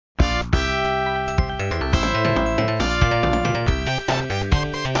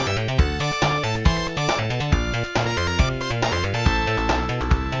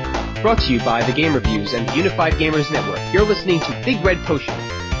Brought to you by the Game Reviews and the Unified Gamers Network. You're listening to Big Red Potion,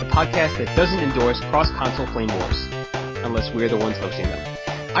 the podcast that doesn't endorse cross-console flame wars, unless we're the ones hosting them.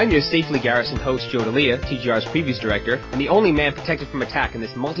 I'm your safely garrisoned host, Joe DeLia, TGR's previous director, and the only man protected from attack in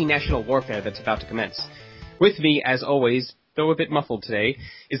this multinational warfare that's about to commence. With me, as always, though a bit muffled today,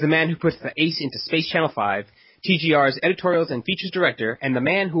 is the man who puts the ace into Space Channel 5, TGR's editorials and features director, and the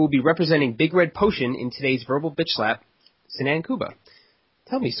man who will be representing Big Red Potion in today's verbal bitch slap, Sinan Kubba.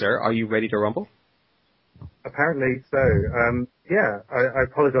 Tell me, sir, are you ready to rumble? Apparently so. I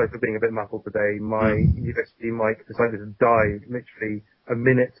apologize for being a bit muffled today. My USB mic decided to die literally a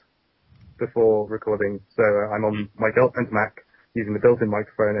minute before recording, so I'm on my girlfriend's Mac using the built-in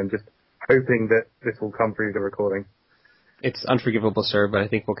microphone and just hoping that this will come through the recording. It's unforgivable, sir, but I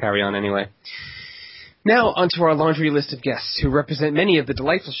think we'll carry on anyway. Now, onto our laundry list of guests who represent many of the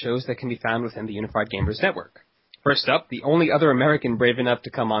delightful shows that can be found within the Unified Gamers Network. First up, the only other American brave enough to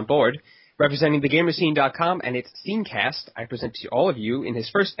come on board, representing thegamerscene.com and its Scenecast, I present to all of you in his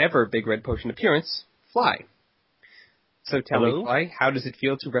first ever Big Red Potion appearance, Fly. So tell me, Fly, how does it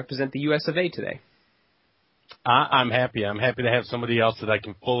feel to represent the US of A today? I'm happy. I'm happy to have somebody else that I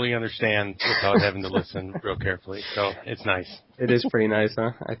can fully understand without having to listen real carefully. So it's nice. It is pretty nice,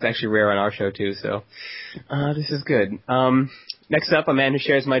 huh? It's actually rare on our show, too, so this is good. Next up, a man who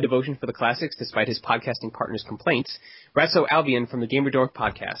shares my devotion for the classics despite his podcasting partner's complaints, Ratso Albion from the GamerDork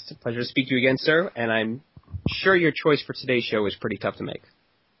podcast. Pleasure to speak to you again, sir, and I'm sure your choice for today's show is pretty tough to make.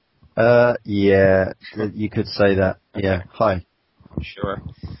 Yeah, you could say that. Okay. Yeah, hi. Sure.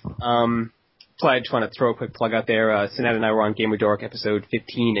 I just want to throw a quick plug out there. Sinan and I were on GamerDork episode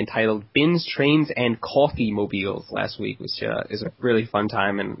 15 entitled Bins, Trains, and Coffee Mobiles last week, which is a really fun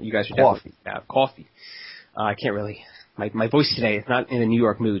time, and you guys should definitely have coffee. I can't really, my voice today is not in a New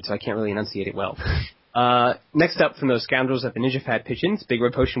York mood, so I can't really enunciate it well. Next up from those scoundrels at the Ninja Fat Pigeons, Big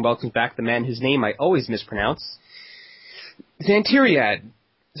Red Potion welcomes back the man whose name I always mispronounce, Xantiriad.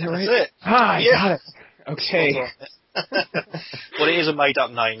 Is that right? That's it. Yeah. Got it. Okay. Well, it is a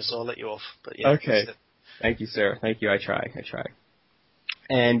made-up name, so I'll let you off. But yeah, okay. Thank you, sir. Thank you. I try.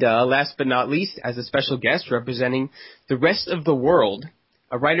 And last but not least, as a special guest representing the rest of the world,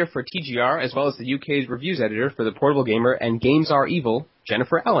 a writer for TGR as well as the UK's reviews editor for The Portable Gamer and Games Are Evil,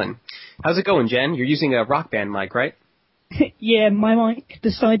 Jennifer Allen. How's it going, Jen? You're using a Rock Band mic, right? Yeah, my mic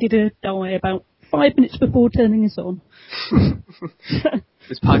decided to die about 5 minutes before turning us on.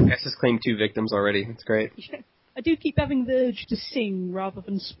 This podcast has claimed 2 victims already. That's great. Yeah. I do keep having the urge to sing rather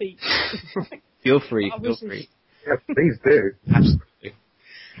than speak. Feel free. Yeah, please do. Absolutely.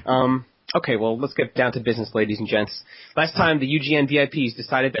 Okay, well, let's get down to business, ladies and gents. Last time, the UGN VIPs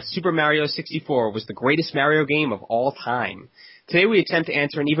decided that Super Mario 64 was the greatest Mario game of all time. Today, we attempt to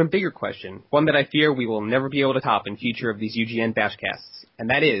answer an even bigger question, one that I fear we will never be able to top in future of these UGN Bashcasts, and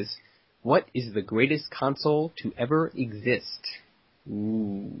that is, what is the greatest console to ever exist?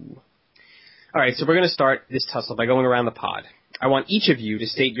 Ooh. All right, so we're going to start this tussle by going around the pod. I want each of you to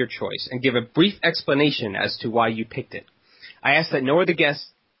state your choice and give a brief explanation as to why you picked it. I ask that no other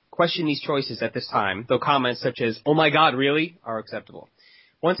guests question these choices at this time, though comments such as, "Oh my god, really?" are acceptable.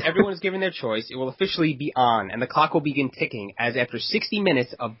 Once everyone is given their choice, it will officially be on, and the clock will begin ticking, as after 60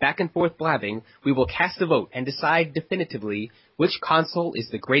 minutes of back-and-forth blabbing, we will cast a vote and decide definitively which console is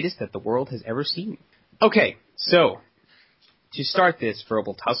the greatest that the world has ever seen. Okay, so to start this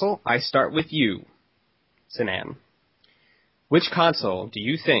verbal tussle, I start with you, Sinan. Which console do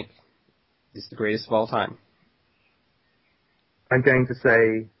you think is the greatest of all time? I'm going to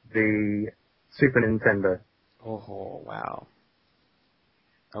say the Super Nintendo. Oh, wow.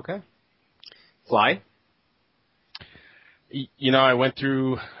 Okay. Fly? You know, I went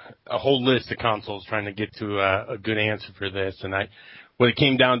through a whole list of consoles trying to get to a good answer for this, and what it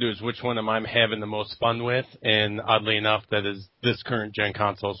came down to is which one am I having the most fun with, and oddly enough, that is this current gen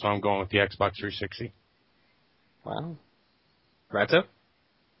console, so I'm going with the Xbox 360. Wow. Ratso?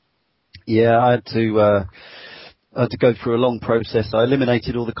 Yeah, I had to go through a long process. I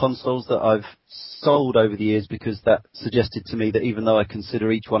eliminated all the consoles that I've sold over the years because that suggested to me that even though I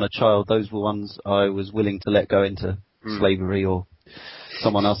consider each one a child, those were ones I was willing to let go into slavery or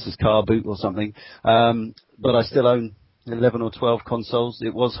someone else's car boot or something. But I still own 11 or 12 consoles.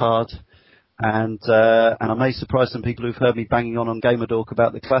 It was hard, and I may surprise some people who've heard me banging on GamerDork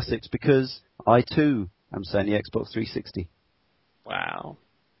about the classics because I too am saying the Xbox 360. Wow.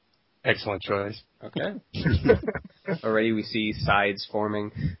 Excellent choice. Okay. Already we see sides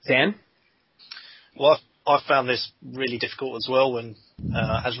forming. Zan? Well, I found this really difficult as well, and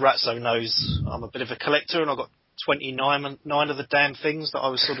as Ratso knows, I'm a bit of a collector, and I've got 29 of the damn things that I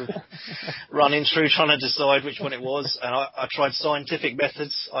was sort of running through trying to decide which one it was. And I tried scientific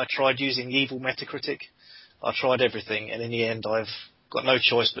methods. I tried using evil Metacritic. I tried everything. And in the end, I've got no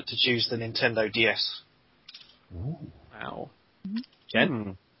choice but to choose the Nintendo DS. Ooh. Wow.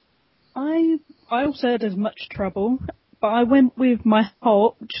 Jen? I also had as much trouble, but I went with my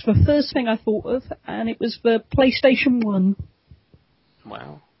heart, which is the first thing I thought of, and it was the PlayStation 1.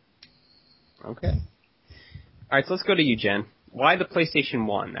 Wow. Okay. Alright, so let's go to you, Jen. Why the PlayStation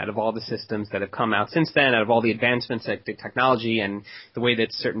 1 out of all the systems that have come out since then, out of all the advancements like the technology and the way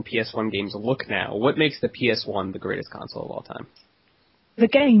that certain PS1 games look now? What makes the PS1 the greatest console of all time? The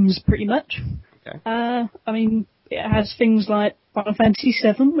games, pretty much. Okay. I mean, it has things like Final Fantasy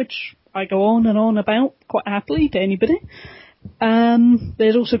VII, which I go on and on about quite happily to anybody.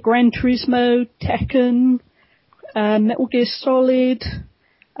 There's also Gran Turismo, Tekken, Metal Gear Solid,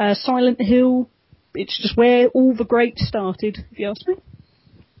 Silent Hill. It's just where all the greats started, if you ask me.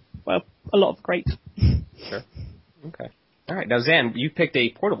 Well, a lot of greats. Sure. Okay. All right. Now, Zan, you picked a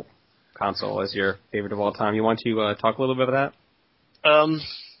portable console as your favorite of all time. You want to talk a little bit about that?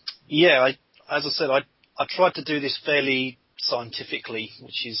 Yeah. As I said, I tried to do this fairly scientifically,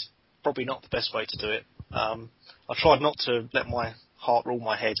 which is probably not the best way to do it. I tried not to let my heart rule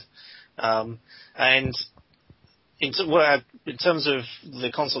my head. And in terms of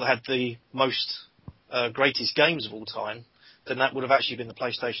the console that had the most greatest games of all time, then that would have actually been the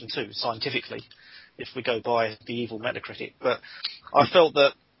PlayStation 2, scientifically, if we go by the evil Metacritic. But I felt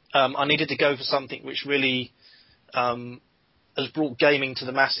that I needed to go for something which really has brought gaming to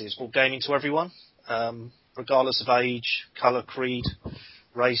the masses, brought gaming to everyone, regardless of age, colour, creed,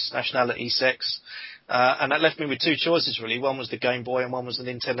 race, nationality, sex. And that left me with two choices, really. One was the Game Boy and one was the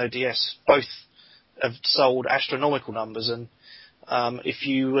Nintendo DS. Both have sold astronomical numbers, and if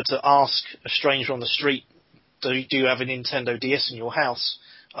you were to ask a stranger on the street, do you have a Nintendo DS in your house,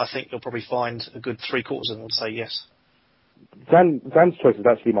 I think you'll probably find a good 3/4 of them would say yes. Zan's choice is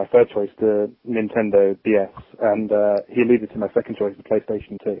actually my third choice, the Nintendo DS, and he alluded to my second choice, the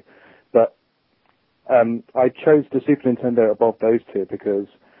PlayStation 2. But I chose the Super Nintendo above those two because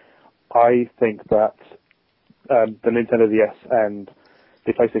I think that the Nintendo DS and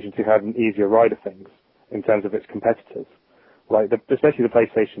the PlayStation 2 had an easier ride of things in terms of its competitors. Like, especially the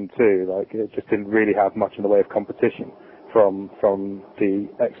PlayStation 2, like, it just didn't really have much in the way of competition from the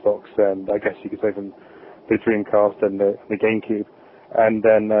Xbox, and I guess you could say from the Dreamcast and the GameCube. And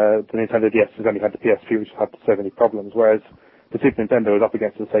then the Nintendo DS has only had the PSP, which had so many problems, whereas the Super Nintendo was up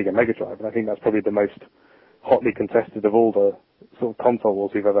against the Sega Mega Drive, and I think that's probably the most hotly contested of all the sort of console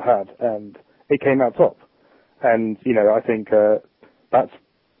wars we've ever had, and it came out top. And, you know, I think that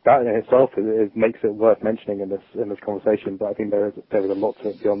in itself makes it worth mentioning in this conversation, but I think there was a lot to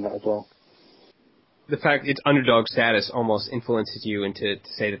it beyond that as well. The fact its underdog status almost influences you into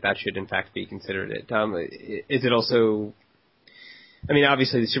to say that should in fact be considered it. Is it also? I mean,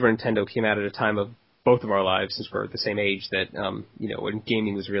 obviously the Super Nintendo came out at a time of both of our lives, since we're the same age, that you know, when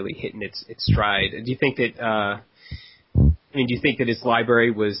gaming was really hitting its stride. Do you think that? Do you think that its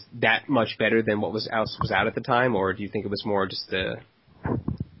library was that much better than what was out at the time, or do you think it was more just the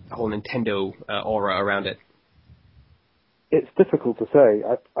whole Nintendo aura around it? It's difficult to say.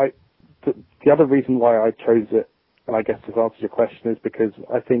 The other reason why I chose it, and I guess this answers your question, is because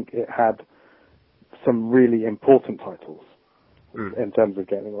I think it had some really important titles in terms of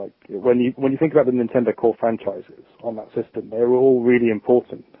gaming. Like, when you think about the Nintendo core franchises on that system, they were all really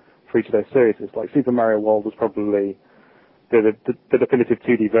important for each of those series. Like, Super Mario World was probably the definitive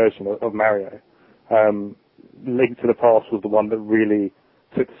 2D version of Mario. Link to the Past was the one that really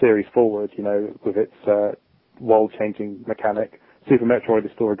took the series forward, you know, with its world-changing mechanic. Super Metroid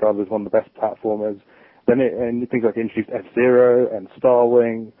is still regarded as one of the best platformers. And things like introduced F-Zero and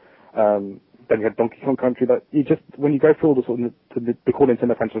Starwing. Then you had Donkey Kong Country. That when you go through all the sort of the core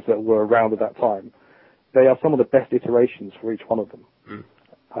Nintendo franchises that were around at that time, they are some of the best iterations for each one of them.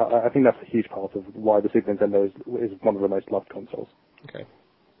 I think that's a huge part of why the Super Nintendo is one of the most loved consoles. Okay. All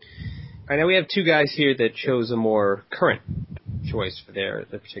right, now we have two guys here that chose a more current choice for their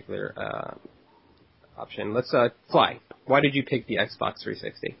particular option. Let's Fly. Why did you pick the Xbox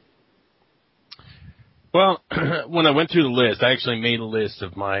 360? Well, when I went through the list, I actually made a list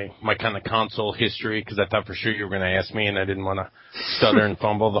of my kind of console history because I thought for sure you were going to ask me, and I didn't want to stutter and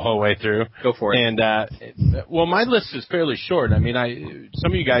fumble the whole way through. Go for it. And well, my list is fairly short. I mean,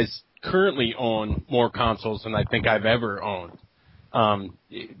 some of you guys currently own more consoles than I think I've ever owned.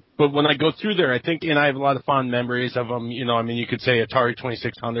 But when I go through there, I think, and I have a lot of fond memories of them. You know, I mean, you could say Atari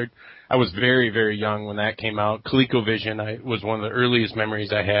 2600. I was very, very young when that came out. ColecoVision was one of the earliest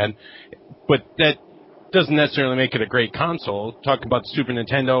memories I had. But that doesn't necessarily make it a great console. Talk about the Super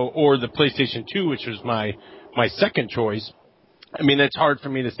Nintendo or the PlayStation 2, which was my second choice. I mean, it's hard for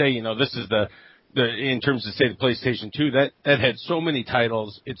me to say, this is the in terms of, say, the PlayStation 2, that had so many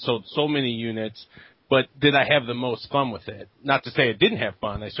titles, it sold so many units, but did I have the most fun with it? Not to say I didn't have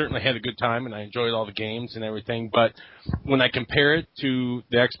fun. I certainly had a good time, and I enjoyed all the games and everything, but when I compare it to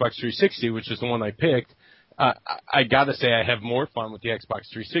the Xbox 360, which is the one I picked, I gotta say I have more fun with the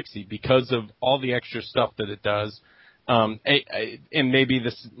Xbox 360 because of all the extra stuff that it does. And maybe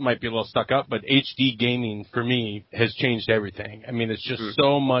this might be a little stuck up, but HD gaming for me has changed everything. I mean, it's just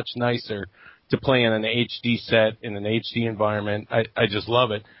so much nicer to play in an HD set in an HD environment. I just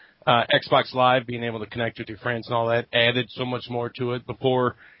love it. Xbox Live, being able to connect with your friends and all that, added so much more to it.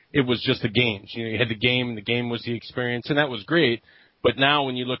 Before, it was just the games. You had the game, and the game was the experience, and that was great. But now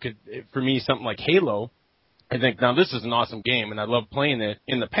when you look at, for me, something like Halo, I think, now this is an awesome game, and I love playing it.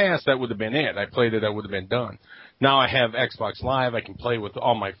 In the past, that would have been it. I played it, I would have been done. Now I have Xbox Live. I can play with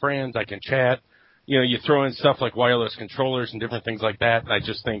all my friends. I can chat. You throw in stuff like wireless controllers and different things like that, and I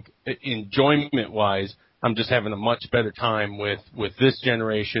just think enjoyment-wise, I'm just having a much better time with this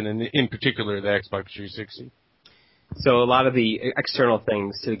generation, and in particular the Xbox 360. So a lot of the external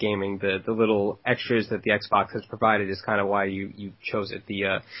things to the gaming, the little extras that the Xbox has provided is kind of why you chose it.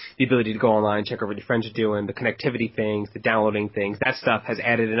 The ability to go online, check out what your friends are doing, the connectivity things, the downloading things, that stuff has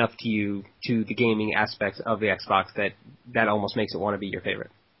added enough to you, to the gaming aspects of the Xbox that almost makes it want to be your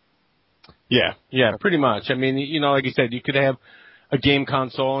favorite. Yeah, pretty much. I mean, like you said, you could have a game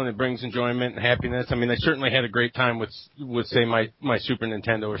console and it brings enjoyment and happiness. I mean, I certainly had a great time with say my Super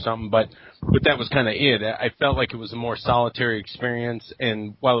Nintendo or something, but that was kind of it. I felt like it was a more solitary experience,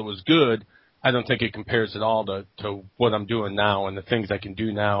 and while it was good, I don't think it compares at all to what I'm doing now and the things I can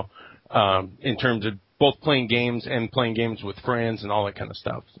do now, in terms of both playing games and playing games with friends and all that kind of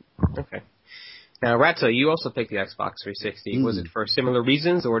stuff. Okay. Now, Ratso, you also picked the Xbox 360. Was it for similar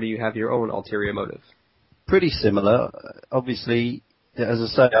reasons, or do you have your own ulterior motive? Pretty similar. Obviously, as I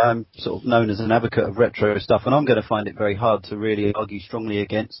say, I'm sort of known as an advocate of retro stuff, and I'm going to find it very hard to really argue strongly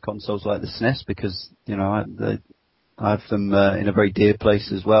against consoles like the SNES because, I have them in a very dear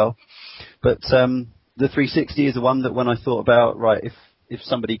place as well. But the 360 is the one that when I thought about, right, if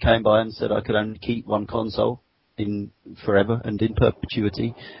somebody came by and said I could only keep one console in forever and in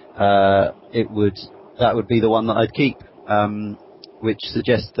perpetuity, that would be the one that I'd keep, which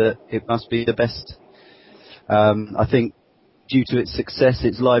suggests that it must be the best. I think due to its success,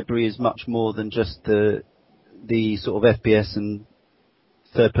 its library is much more than just the sort of FPS and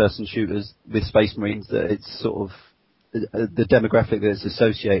third-person shooters with Space Marines. That it's sort of the demographic that it's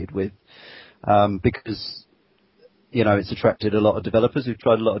associated with, because it's attracted a lot of developers who've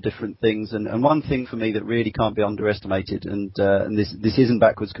tried a lot of different things. And one thing for me that really can't be underestimated, and this isn't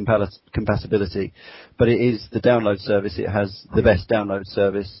backwards compatibility, but it is the download service. It has the best download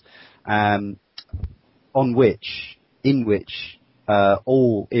service, in which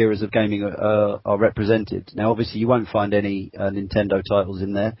all eras of gaming are represented. Now, obviously, you won't find any Nintendo titles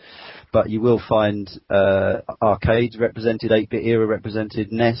in there, but you will find arcades represented, 8-bit era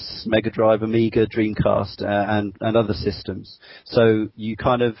represented, NES, Mega Drive, Amiga, Dreamcast, and other systems. So you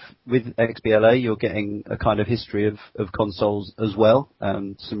kind of, with XBLA, you're getting a kind of history of consoles as well,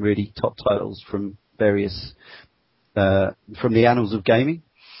 some really top titles from various, from the annals of gaming.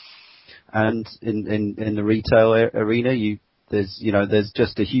 And in the retail arena, there's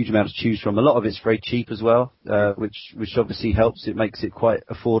just a huge amount to choose from. A lot of it's very cheap as well, which obviously helps. It makes it quite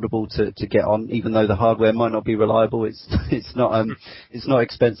affordable to get on, even though the hardware might not be reliable. It's not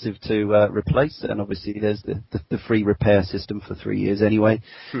expensive to replace, and obviously there's the free repair system for 3 years anyway.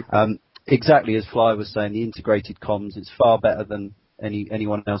 Exactly as Fly was saying, the integrated comms is far better than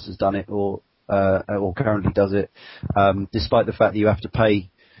anyone else has done it or currently does it, despite the fact that you have to pay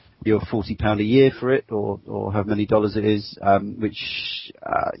your £40 a year for it, or how many dollars it is, which,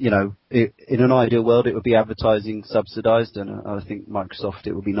 in an ideal world, it would be advertising subsidized, and I think Microsoft,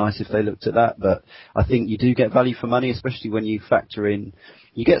 it would be nice if they looked at that, but I think you do get value for money, especially when you factor in,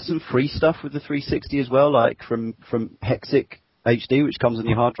 you get some free stuff with the 360 as well, like from Hexic HD, which comes on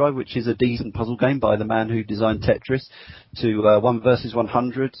your hard drive, which is a decent puzzle game by the man who designed Tetris, to 1 versus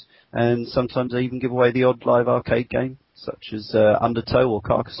 100, and sometimes they even give away the odd live arcade game, such as Undertow or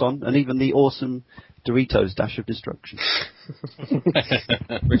Carcassonne, and even the awesome Doritos Dash of Destruction.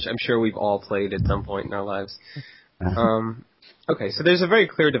 Which I'm sure we've all played at some point in our lives. Okay, so there's a very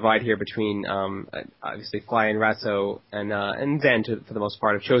clear divide here between, obviously, Fly and Ratso and Zen, for the most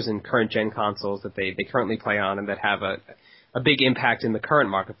part, have chosen current-gen consoles that they currently play on and that have a big impact in the current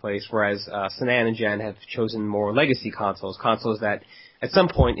marketplace, whereas Sinan and Jen have chosen more legacy consoles that at some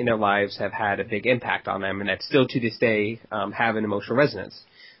point in their lives have had a big impact on them and that still to this day have an emotional resonance.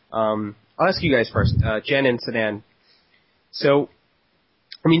 I'll ask you guys first, Jen and Sinan. So,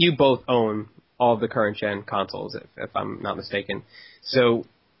 I mean, you both own all of the current gen consoles, if I'm not mistaken. So,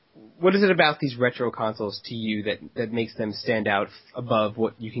 what is it about these retro consoles to you that makes them stand out above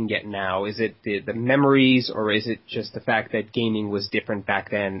what you can get now? Is it the memories, or is it just the fact that gaming was different back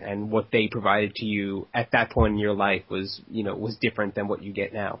then and what they provided to you at that point in your life was different than what you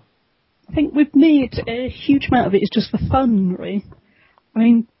get now? I think with me, it's a huge amount of it is just for fun, really. I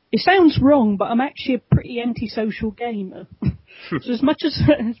mean, it sounds wrong, but I'm actually a pretty antisocial gamer. So as much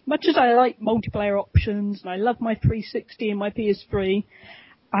as I like multiplayer options and I love my 360 and my PS3,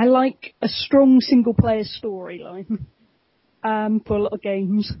 I like a strong single-player storyline for a lot of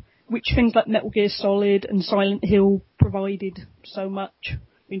games, which things like Metal Gear Solid and Silent Hill provided so much. I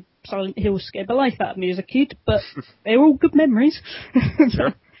mean, Silent Hill scared the life out of me as a kid, but they're all good memories.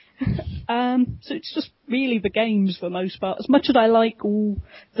 Sure. So it's just really the games for the most part. As much as I like all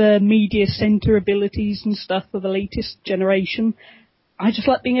the media center abilities and stuff for the latest generation, I just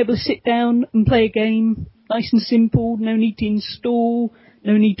like being able to sit down and play a game, nice and simple, no need to install,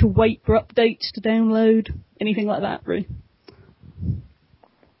 no need to wait for updates to download, anything like that, really.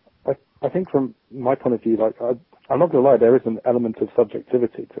 I think from my point of view, like, I'm not going to lie, there is an element of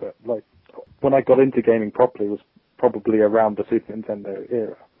subjectivity to it. Like, when I got into gaming properly was probably around the Super Nintendo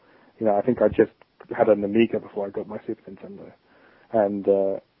era. You know, I think I just had an Amiga before I got my Super Nintendo. And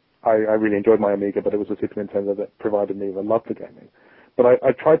I really enjoyed my Amiga, but it was the Super Nintendo that provided me with a love for gaming. But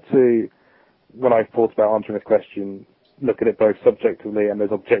I tried to, when I thought about answering this question, look at it both subjectively and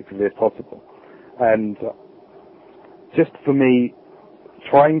as objectively as possible. And just for me,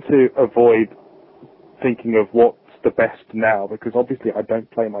 trying to avoid thinking of what's the best now, because obviously I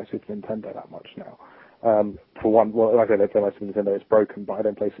don't play my Super Nintendo that much now. For one, well, like I don't play my Super Nintendo, it's broken, but I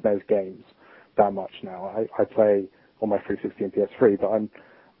don't play SNES games that much now. I play on my 360 and PS3, but I'm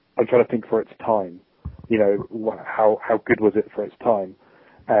trying to think for its time. You know, how good was it for its time?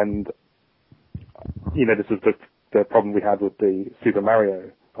 And, you know, this is the problem we had with the Super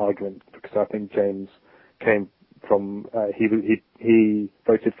Mario argument, because I think James came from, he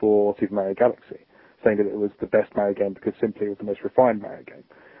voted for Super Mario Galaxy, saying that it was the best Mario game because simply it was the most refined Mario game.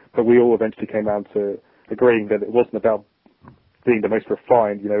 But we all eventually came down to agreeing that it wasn't about being the most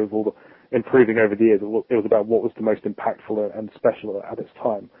refined, you know, with all the improving over the years. It was about what was the most impactful and special at its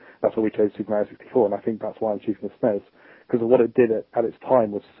time. That's why we chose Super Mario 64, and I think that's why I'm choosing the SNES, because of what it did at its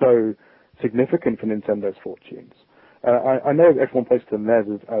time was so significant for Nintendo's fortunes. I know everyone places the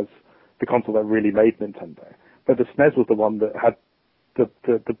NES as the console that really made Nintendo, but the SNES was the one that had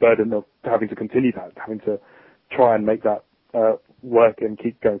the burden of having to continue that, having to try and make that work and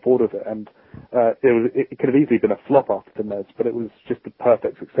keep going forward with it. And it could have easily been a flop after the NES, but it was just the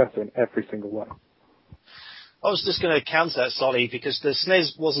perfect successor in every single way. I was just going to counter that slightly, because the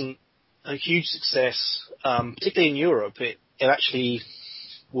SNES wasn't a huge success, particularly in Europe. It actually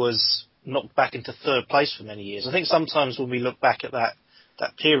was knocked back into third place for many years. I think sometimes when we look back at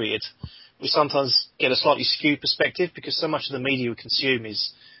that period, we sometimes get a slightly skewed perspective, because so much of the media we consume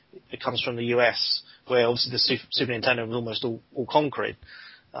it comes from the US, where obviously the Super Nintendo was almost all concrete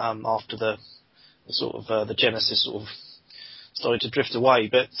after the Genesis sort of started to drift away.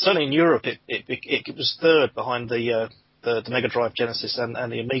 But certainly in Europe, it was third behind the Mega Drive Genesis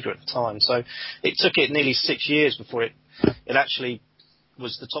and the Amiga at the time. So it took it nearly 6 years before it actually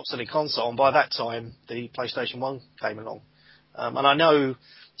was the top-selling console, and by that time the PlayStation 1 came along. And I know,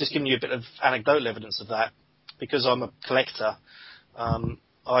 just giving you a bit of anecdotal evidence of that, because I'm a collector,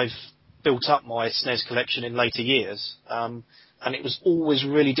 I've built up my SNES collection in later years, and it was always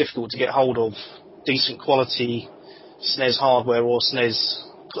really difficult to get hold of decent quality SNES hardware or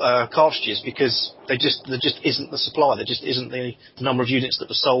SNES cartridges, because there just isn't the supply, there just isn't the number of units that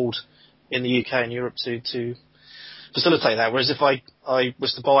were sold in the UK and Europe to facilitate that. Whereas if I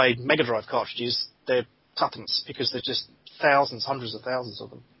was to buy Mega Drive cartridges, they're tuppence, because there's just thousands, hundreds of thousands of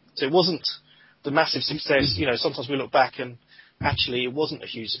them. So it wasn't the massive success. You know, sometimes we look back and actually it wasn't a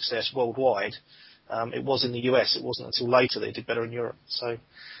huge success worldwide. It was in the US. It wasn't until later they did better in Europe. So,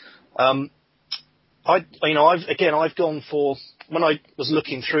 I've gone for, when I was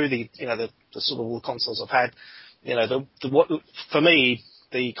looking through the sort of all the consoles I've had, you know, for me,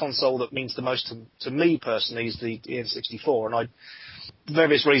 the console that means the most to me personally is the N64, and for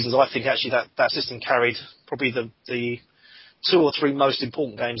various reasons, I think actually that system carried probably the 2 or 3 most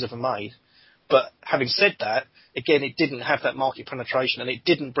important games ever made. But having said that, again, it didn't have that market penetration, and it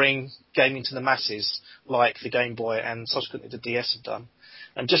didn't bring gaming to the masses like the Game Boy and subsequently the DS have done.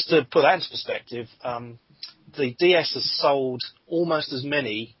 And just to put that into perspective, the DS has sold almost as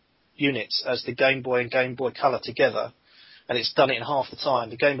many units as the Game Boy and Game Boy Color together, and it's done it in half the time.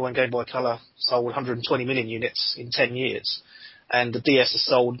 The Game Boy and Game Boy Color sold 120 million units in 10 years, and the DS has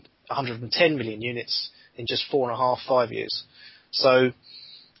sold 110 million units in just 5 years. So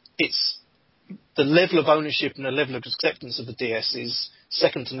it's the level of ownership and the level of acceptance of the DS is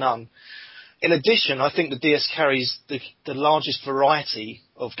second to none. In addition, I think the DS carries the largest variety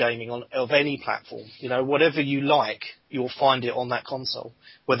of gaming of any platform. You know, whatever you like, you'll find it on that console.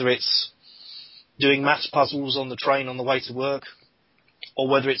 Whether it's doing maths puzzles on the train on the way to work, or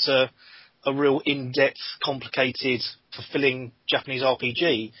whether it's a real in-depth, complicated, fulfilling Japanese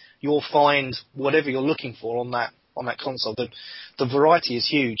RPG, you'll find whatever you're looking for on that console. The variety is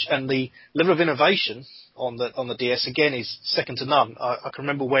huge, and the level of innovation on the DS again is second to none. I can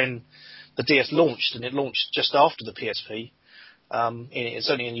remember when the DS launched, and it launched just after the PSP.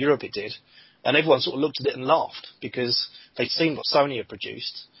 Certainly in Europe it did, and everyone sort of looked at it and laughed because they'd seen what Sony had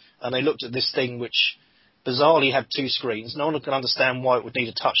produced, and they looked at this thing which bizarrely had 2 screens. No one could understand why it would need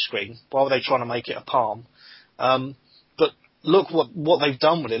a touch screen. Why were they trying to make it a palm? But look what they've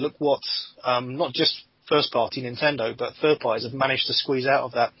done with it. Look what not just first-party Nintendo, but third parties have managed to squeeze out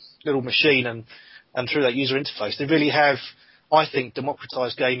of that little machine and through that user interface. They really have, I think,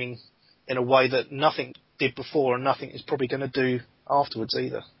 democratized gaming in a way that nothing did before and nothing is probably going to do afterwards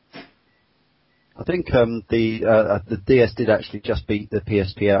either. I think the DS did actually just beat the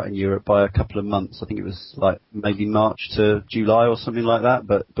PSP out in Europe by a couple of months. I think it was like maybe March to July or something like that.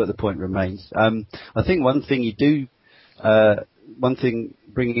 But the point remains. I think one thing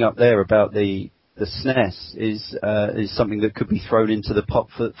bringing up there about the SNES is something that could be thrown into the pot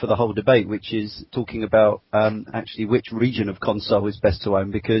for the whole debate, which is talking about actually which region of console is best to own,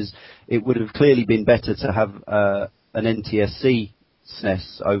 because it would have clearly been better to have an NTSC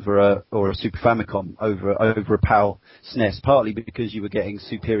SNES or a Super Famicom over a PAL SNES, partly because you were getting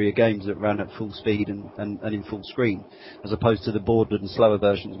superior games that ran at full speed and in full screen, as opposed to the bordered and slower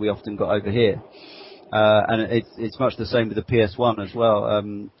versions we often got over here. And it's much the same with the PS1 as well.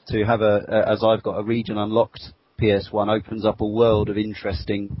 To have as I've got a region unlocked PS1 opens up a world of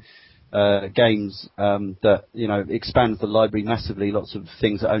interesting games that, you know, expands the library massively. Lots of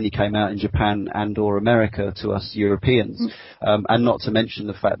things that only came out in Japan and or America to us Europeans. And not to mention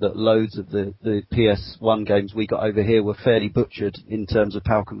the fact that loads of the PS1 games we got over here were fairly butchered in terms of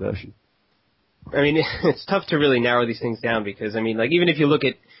PAL conversion. I mean, it's tough to really narrow these things down because, I mean, like, even if you look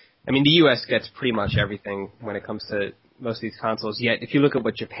at, I mean, the U.S. gets pretty much everything when it comes to most of these consoles, yet if you look at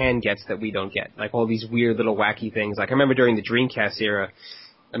what Japan gets that we don't get, like all these weird little wacky things, like I remember during the Dreamcast era,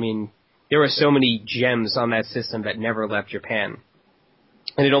 I mean, there were so many gems on that system that never left Japan.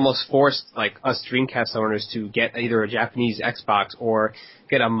 And it almost forced, like, us Dreamcast owners to get either a Japanese Xbox or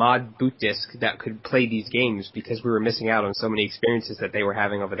get a mod boot disc that could play these games because we were missing out on so many experiences that they were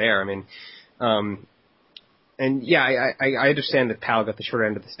having over there. I mean, and yeah, I understand that PAL got the short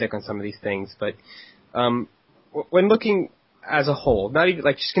end of the stick on some of these things, but when looking as a whole, not even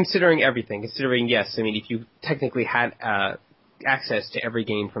like just considering everything, yes, I mean, if you technically had access to every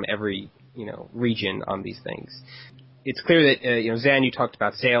game from every, you know, region on these things, it's clear that you know, Zan, you talked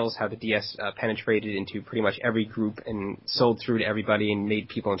about sales, how the DS penetrated into pretty much every group and sold through to everybody and made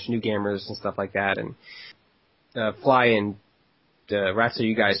people into new gamers and stuff like that, and Fly and Ratso,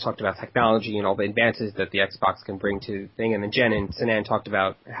 you guys talked about technology and all the advances that the Xbox can bring to the thing, and then Jen and Sinan talked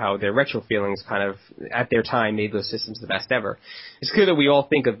about how their retro feelings kind of, at their time, made those systems the best ever. It's clear that we all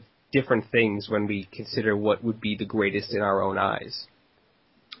think of different things when we consider what would be the greatest in our own eyes.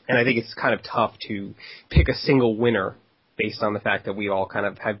 And I think it's kind of tough to pick a single winner based on the fact that we all kind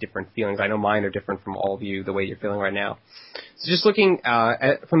of have different feelings. I know mine are different from all of you, the way you're feeling right now. So just looking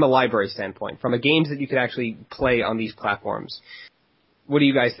from the library standpoint, from the games that you could actually play on these platforms, what do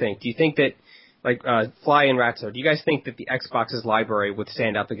you guys think? Do you think that, like Fly and Ratso, do you guys think that the Xbox's library would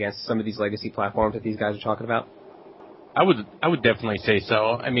stand up against some of these legacy platforms that these guys are talking about? I would definitely say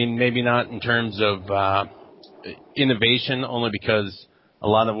so. I mean, maybe not in terms of innovation, only because a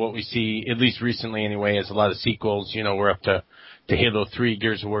lot of what we see, at least recently anyway, is a lot of sequels. You know, we're up to Halo 3,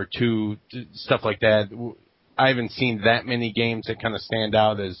 Gears of War 2, stuff like that. I haven't seen that many games that kind of stand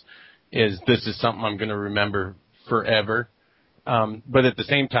out as this is something I'm going to remember forever. But at the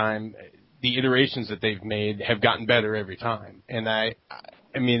same time, the iterations that they've made have gotten better every time. And I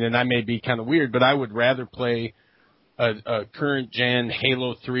mean, and I may be kind of weird, but I would rather play a current gen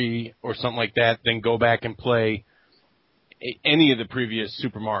Halo 3 or something like that than go back and play any of the previous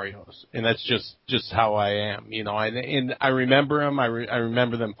Super Marios. And that's just how I am, you know. And I remember them. I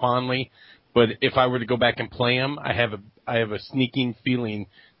remember them fondly. But if I were to go back and play them, I I have a sneaking feeling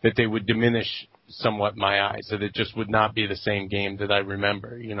that they would diminish somewhat my eyes, that it just would not be the same game that I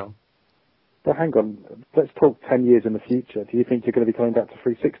remember, you know. But hang on, let's talk 10 years in the future. Do you think you're going to be coming back to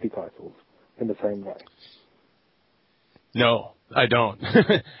 360 titles in the same way? No, I don't.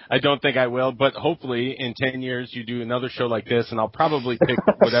 I don't think I will, but hopefully in 10 years you do another show like this, and I'll probably pick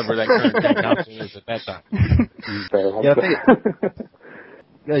whatever that current console is at that time.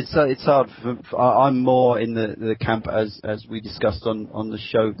 Yeah, it's hard. I'm more in the camp as we discussed on the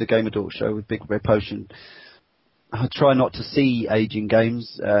show, the GamerDork show with Big Red Potion. I try not to see aging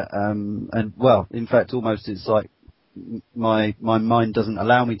games, and well, in fact, almost it's like my mind doesn't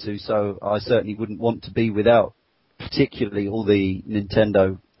allow me to. So I certainly wouldn't want to be without, particularly all the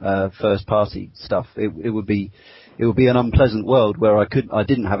Nintendo first party stuff. It would be an unpleasant world where I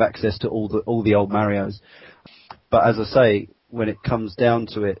didn't have access to all the old Marios. But as I say, when it comes down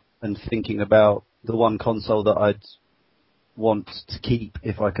to it, and thinking about the one console that I'd want to keep,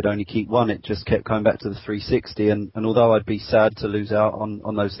 if I could only keep one, it just kept going back to the 360. And although I'd be sad to lose out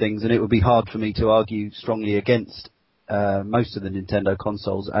on those things, and it would be hard for me to argue strongly against most of the Nintendo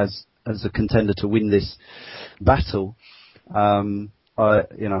consoles as a contender to win this battle, I'd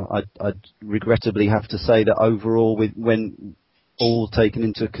regrettably have to say that overall, when all taken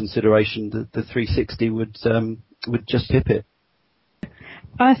into consideration, the 360 would just pip it.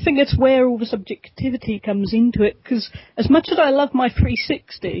 I think it's where all the subjectivity comes into it, because as much as I love my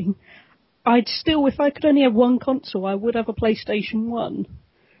 360, I'd still, if I could only have one console, I would have a PlayStation 1,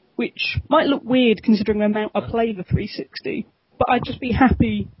 which might look weird considering the amount I play the 360, but I'd just be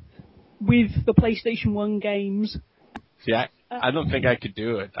happy with the PlayStation 1 games. See, I don't think I could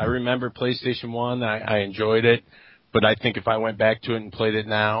do it. I remember PlayStation 1, I enjoyed it, but I think if I went back to it and played it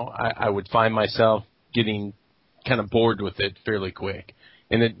now, I would find myself getting kind of bored with it fairly quick.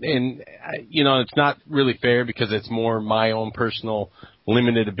 And it's not really fair because it's more my own personal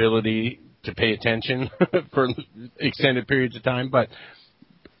limited ability to pay attention for extended periods of time. But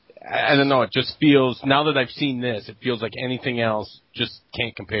I don't know, it just feels, now that I've seen this, it feels like anything else just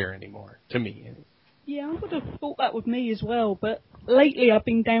can't compare anymore to me. Yeah, I would have thought that with me as well, but lately I've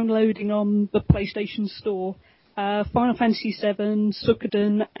been downloading on the PlayStation Store Final Fantasy VII,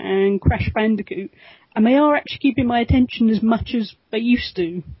 Suikoden, and Crash Bandicoot, and they are actually keeping my attention as much as they used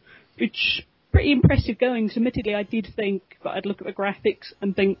to, which pretty impressive going, because admittedly I did think that I'd look at the graphics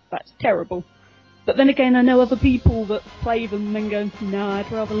and think that's terrible. But then again, I know other people that play them and go, no, I'd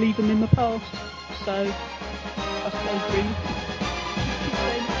rather leave them in the past. So, I suppose really.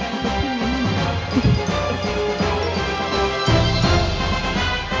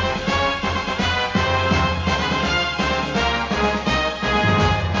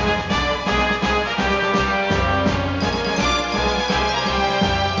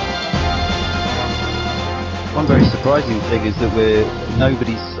 One very surprising thing is that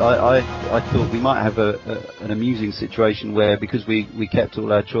I thought we might have an amusing situation where, because we kept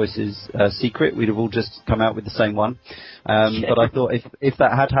all our choices secret, we'd have all just come out with the same one. But I thought if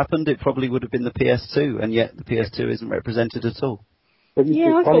that had happened, it probably would have been the PS2, and yet the PS2 isn't represented at all. But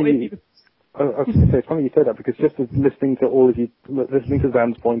I thought it'd be... I was going to say, it's funny you say that, because just as listening to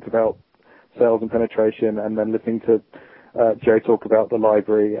Zan's point about sales and penetration, and then listening to Joe talk about the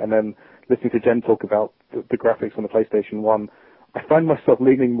library, and then listening to Jen talk about the graphics on the PlayStation 1, I find myself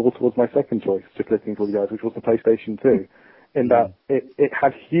leaning more towards my second choice, just listening to all you guys, which was the PlayStation 2, in that it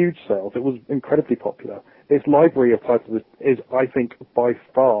had huge sales. It was incredibly popular. Its library of titles is, I think, by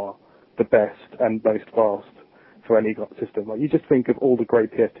far the best and most vast for any system. Like, you just think of all the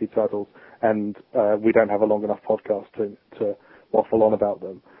great PS2 titles, and we don't have a long enough podcast to waffle on about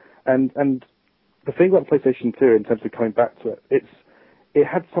them. And the thing about the PlayStation 2, in terms of coming back to it, it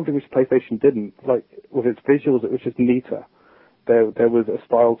had something which PlayStation didn't, like with its visuals. It was just neater. There was a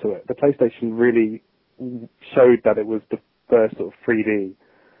style to it. The PlayStation really showed that it was the first sort of 3D,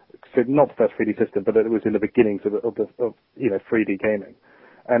 so not the first 3D system, but that it was in the beginnings of 3D gaming.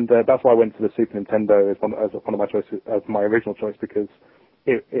 And that's why I went to the Super Nintendo as one of my choices, as my original choice, because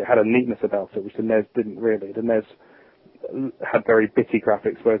it had a neatness about it which the NES didn't really. The NES had very bitty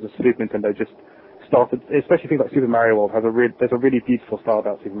graphics, whereas the Super Nintendo just started, especially things like Super Mario World, there's a really beautiful style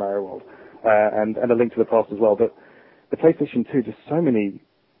about Super Mario World, and A Link to the Past as well. But the PlayStation 2, just so many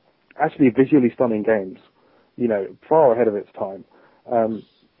actually visually stunning games, far ahead of its time.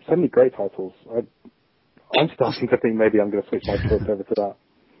 So many great titles. I'm starting to think maybe I'm going to switch my choice over to that.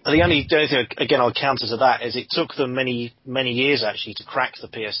 The only thing, again, I'll counter to that, is it took them many, many years actually to crack the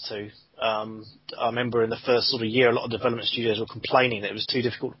PS2. I remember in the first sort of year, a lot of development studios were complaining that it was too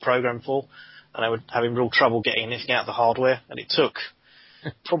difficult to program for, and they were having real trouble getting anything out of the hardware, and it took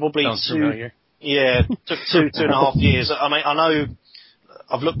probably Yeah, took 2.5 years. I mean, I know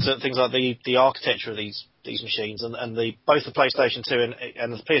I've looked at things like the architecture of these machines, and both the PlayStation 2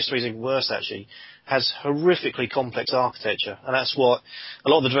 and the PS3 is even worse actually, has horrifically complex architecture, and that's what a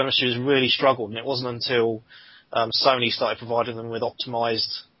lot of the development studios really struggled. And it wasn't until Sony started providing them with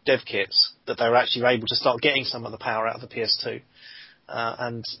optimized dev kits that they were actually able to start getting some of the power out of the PS2.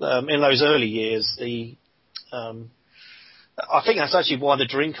 In those early years, I think that's actually why the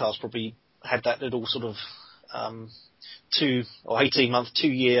Dreamcast probably had that little sort of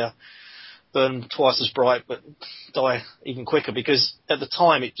 2-year burn twice as bright but die even quicker, because at the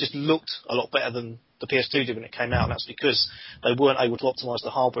time it just looked a lot better than the PS2 did when it came out, and that's because they weren't able to optimise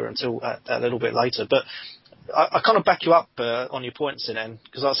the hardware until a little bit later. But I kind of back you up on your point, Sinan,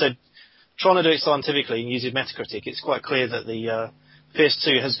 because like I said, trying to do it scientifically and using Metacritic, it's quite clear that the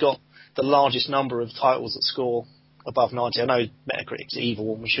PS2 has got the largest number of titles that score above 90. I know Metacritic's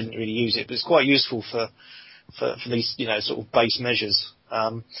evil and we shouldn't really use it, but it's quite useful for these, sort of base measures.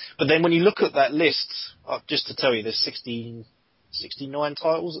 But then when you look at that list, just to tell you, there's 69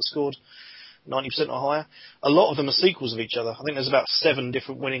 titles that scored 90% or higher. A lot of them are sequels of each other. I think there's about 7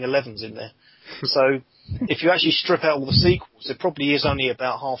 different winning 11s in there. So if you actually strip out all the sequels, there probably is only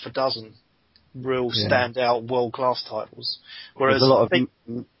about half a dozen real standout world-class titles. Whereas there's a lot of...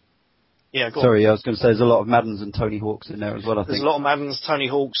 Sorry, I was going to say there's a lot of Maddens and Tony Hawks in there as well, I think. There's a lot of Maddens, Tony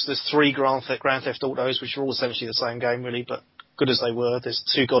Hawks. There's 3 Grand Theft Autos, which are all essentially the same game, really, but good as they were. There's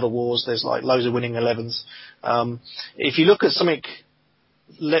 2 God of Wars. There's like loads of winning 11s. If you look at something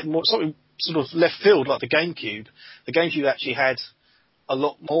sort of left field, like the GameCube actually had a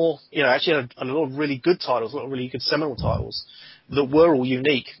lot more, actually had a lot of really good titles, a lot of really good seminal titles that were all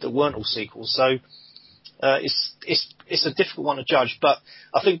unique, that weren't all sequels. So it's a difficult one to judge, but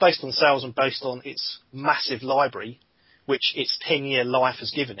I think based on sales and based on its massive library, which its 10-year life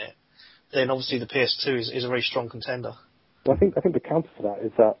has given it, then obviously the PS2 is a very strong contender. Well, I think the counter to that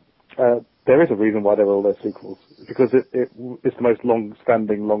is that there is a reason why there are all those sequels, because it's the most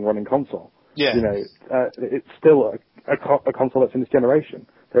long-standing, long-running console. Yeah. It's still a console that's in its generation.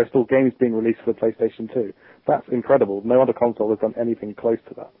 There are still games being released for the PlayStation 2. That's incredible. No other console has done anything close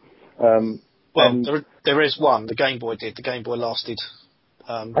to that. There is one. The Game Boy did. The Game Boy lasted.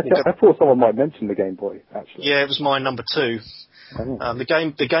 I thought someone might mention the Game Boy, actually. Yeah, it was my number 2.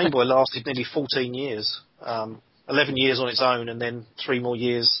 The Game Boy lasted nearly 14 years. 11 years on its own, and then 3 more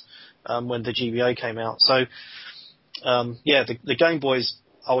years when the GBA came out. So, the Game Boy's,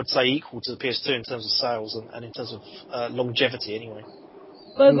 I would say, equal to the PS2 in terms of sales and in terms of longevity, anyway.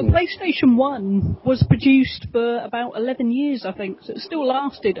 Well, the PlayStation 1 was produced for about 11 years, I think, so it still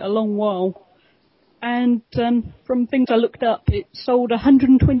lasted a long while. And from things I looked up, it sold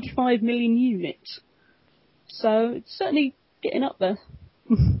 125 million units. So it's certainly getting up there.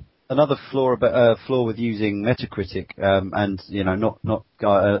 Another flaw with using Metacritic, I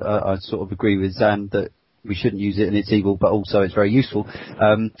sort of agree with Zan that we shouldn't use it and it's evil, but also it's very useful.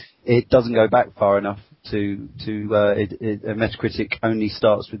 It doesn't go back far enough Metacritic only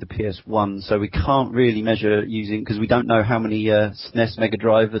starts with the PS1, so we can't really measure using, because we don't know how many SNES, Mega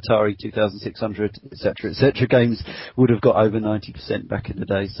Drive, Atari 2600, etc. games would have got over 90% back in the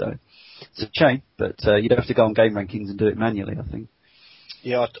day. So it's a shame, but you'd have to go on Game Rankings and do it manually, I think.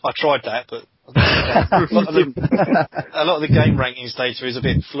 Yeah, I tried that, but a lot of the Game Rankings data is a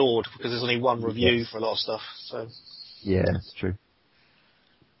bit flawed because there's only one review for a lot of stuff. So yeah, it's true.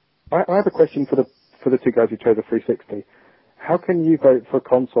 I have a question for the 2 guys who chose a 360. How can you vote for a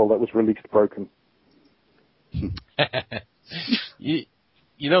console that was released broken? The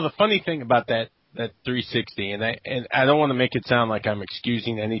funny thing about that 360, and I don't want to make it sound like I'm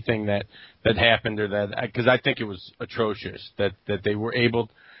excusing anything that happened or that, because I think it was atrocious that they were able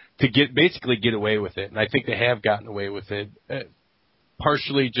to get away with it, and I think they have gotten away with it,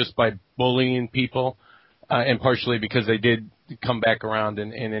 partially just by bullying people, and partially because they did come back around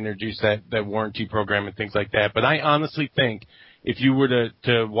and introduce that warranty program and things like that. But I honestly think if you were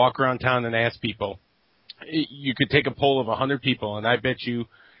to walk around town and ask people, you could take a poll of 100 people, and I bet you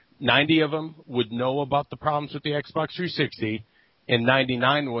 90 of them would know about the problems with the Xbox 360, and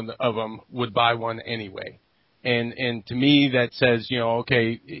 99 of them would buy one anyway. And to me, that says,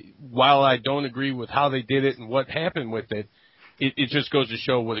 okay, while I don't agree with how they did it and what happened with it, it just goes to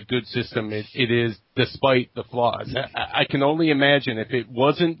show what a good system it is, despite the flaws. I can only imagine if it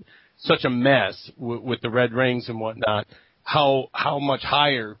wasn't such a mess with the red rings and whatnot, how much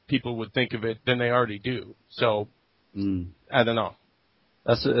higher people would think of it than they already do. So, I don't know.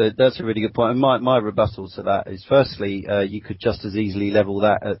 That's a really good point. And my rebuttal to that is, firstly, you could just as easily level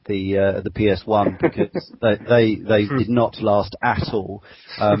that at the PS1 because they did not last at all.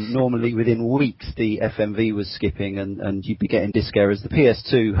 Normally within weeks the FMV was skipping and you'd be getting disk errors. The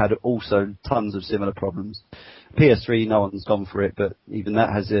PS2 had also tons of similar problems. PS3, no one's gone for it, but even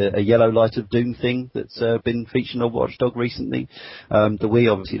that has a yellow light of doom thing that's been featured on Watch Dogs recently. The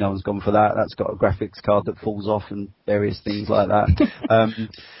Wii, obviously, no one's gone for that. That's got a graphics card that falls off and various things like that.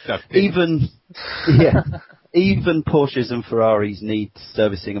 Even Porsches and Ferraris need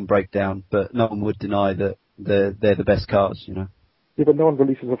servicing and breakdown, but no one would deny that they're the best cars, you know. Yeah, but no one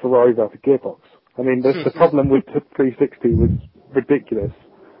releases a Ferrari without a gearbox. I mean, the problem with 360 was ridiculous.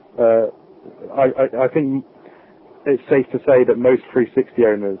 I think it's safe to say that most 360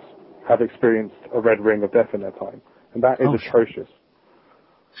 owners have experienced a red ring of death in their time, and that is atrocious.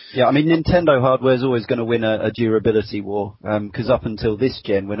 Yeah, I mean, Nintendo hardware is always going to win a durability war, because up until this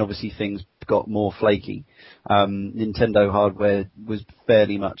gen, when obviously things got more flaky, Nintendo hardware was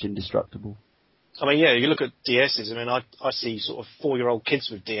fairly much indestructible. I mean, yeah, you look at DSs. I mean, I see sort of 4-year-old kids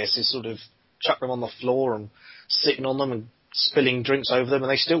with DSs sort of chuck them on the floor and sitting on them and spilling drinks over them, and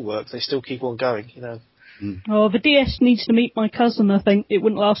they still work. They still keep on going, you know. Oh, the DS needs to meet my cousin, I think. It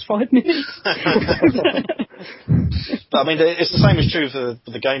wouldn't last 5 minutes. But I mean, it's the same is true for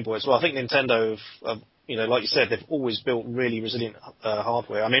the Game Boy as well. I think Nintendo, you know, like you said, they've always built really resilient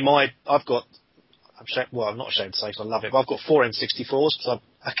hardware. I mean, I'm not ashamed to say 'cause I love it, but I've got 4 N64s because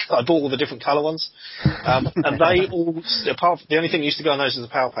I bought all the different colour ones. And they all, apart from, the only thing that used to go on those is the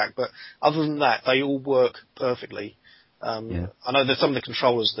power pack, but other than that, they all work perfectly. I know that some of the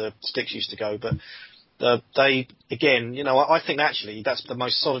controllers, the sticks used to go, but they, again, you know, I think actually that's the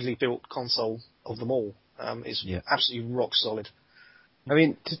most solidly built console of them all. It's absolutely rock solid. I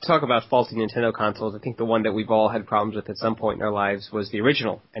mean, to talk about faulty Nintendo consoles, I think the one that we've all had problems with at some point in our lives was the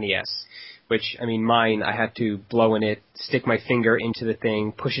original NES, which, I mean, mine, I had to blow in it, stick my finger into the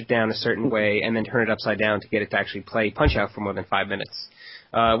thing, push it down a certain way, and then turn it upside down to get it to actually play Punch-Out for more than 5 minutes.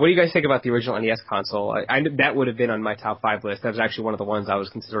 What do you guys think about the original NES console? That would have been on my top 5 list. That was actually one of the ones I was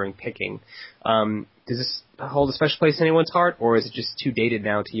considering picking. Does this hold a special place in anyone's heart, or is it just too dated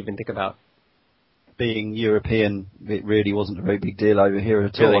now to even think about? Being European, it really wasn't a very big deal over here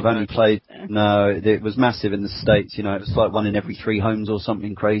at all. Really? I've only played, it was massive in the States, you know, it was like 1 in every 3 homes or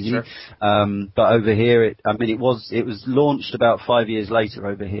something crazy. Sure. But over here, it was launched about 5 years later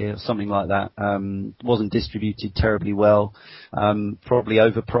over here, something like that. Wasn't distributed terribly well, probably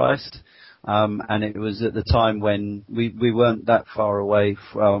overpriced. And it was at the time when we weren't that far away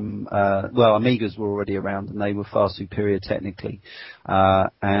from, Amigas were already around and they were far superior technically.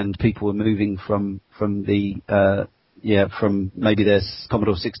 And people were moving from maybe their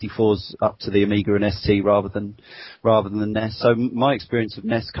Commodore 64s up to the Amiga and ST rather than the NES. So my experience of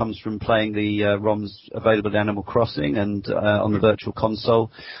NES comes from playing the ROMs available in Animal Crossing and on the Virtual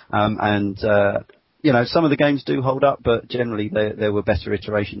Console, you know, some of the games do hold up, but generally there were better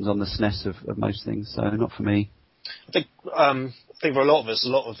iterations on the SNES of most things, so not for me. I think for a lot of us, a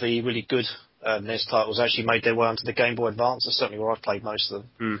lot of the really good NES titles actually made their way onto the Game Boy Advance. That's certainly where I've played most of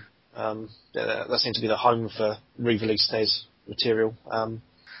them. That seems to be the home for re-released NES material.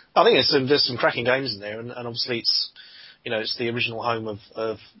 I think there's some cracking games in there, and obviously it's, you know, it's the original home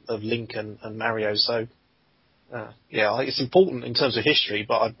of Link and Mario, so I think it's important in terms of history,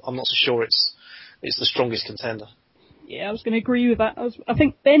 but I'm not so sure it's the strongest contender. Yeah, I was going to agree with that. I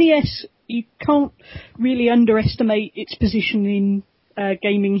think the NES, you can't really underestimate its position in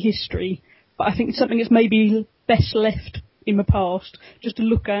gaming history, but I think it's something that's maybe best left in the past, just to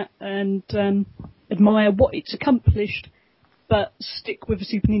look at and admire what it's accomplished, but stick with a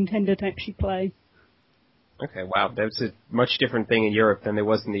Super Nintendo to actually play. Okay, wow, that's a much different thing in Europe than there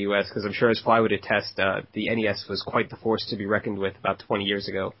was in the US, because I'm sure as Fly would attest, the NES was quite the force to be reckoned with about 20 years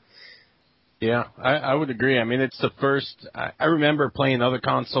ago. Yeah, I would agree. I mean, it's the first. I remember playing other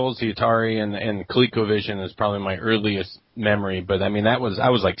consoles, the Atari and ColecoVision is probably my earliest memory. But I mean, I was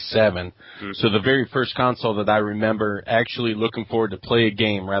like 7. Mm-hmm. So the very first console that I remember actually looking forward to play a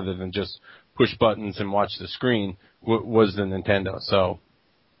game rather than just push buttons and watch the screen was the Nintendo. So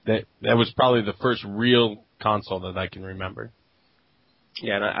that was probably the first real console that I can remember.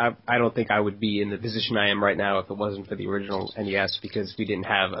 Yeah, and I don't think I would be in the position I am right now if it wasn't for the original NES, because we didn't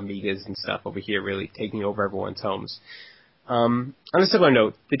have Amigas and stuff over here really taking over everyone's homes. On a similar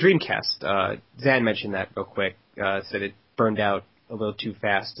note, the Dreamcast, Zan mentioned that real quick, said it burned out a little too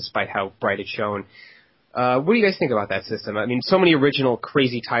fast despite how bright it shone. What do you guys think about that system? I mean, so many original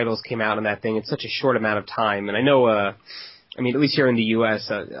crazy titles came out on that thing in such a short amount of time, and I know I mean, at least here in the U.S.,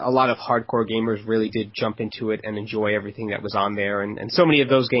 a lot of hardcore gamers really did jump into it and enjoy everything that was on there. And so many of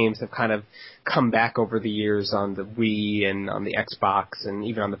those games have kind of come back over the years on the Wii and on the Xbox and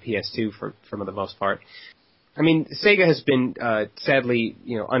even on the PS2 for the most part. I mean, Sega has been, sadly,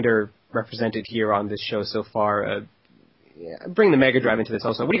 underrepresented here on this show so far. Bring the Mega Drive into this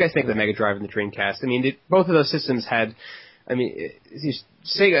also. What do you guys think of the Mega Drive and the Dreamcast? I mean, both of those systems had,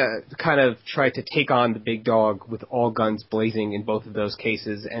 Sega kind of tried to take on the big dog with all guns blazing in both of those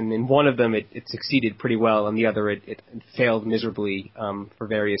cases, and in one of them it succeeded pretty well, and the other it failed miserably for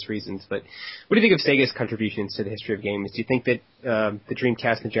various reasons. But what do you think of Sega's contributions to the history of games? Do you think that the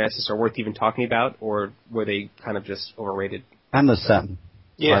Dreamcast and Genesis are worth even talking about, or were they kind of just overrated? And the Saturn.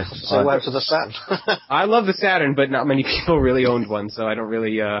 Yeah, so went for the Saturn. I love the Saturn, but not many people really owned one, so I don't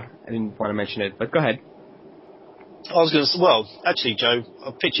really, I didn't want to mention it. But go ahead. I was going to say, well, actually, Joe,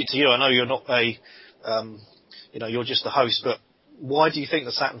 I'll pitch it to you. I know you're not you're just the host, but why do you think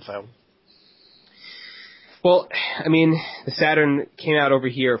the Saturn failed? Well, I mean, the Saturn came out over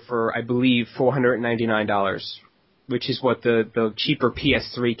here for, I believe, $499, which is what the cheaper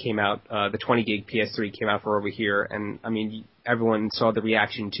PS3 came out, the 20 gig PS3 came out for over here. And, I mean, everyone saw the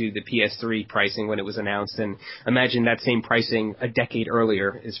reaction to the PS3 pricing when it was announced, and imagine that same pricing a decade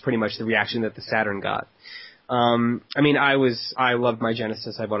earlier is pretty much the reaction that the Saturn got. I mean, I loved my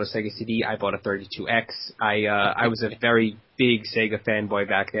Genesis. I bought a Sega CD. I bought a 32X. I was a very big Sega fanboy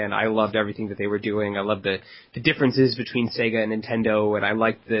back then. I loved everything that they were doing. I loved the differences between Sega and Nintendo, and I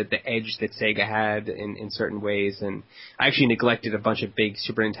liked the edge that Sega had in certain ways. And I actually neglected a bunch of big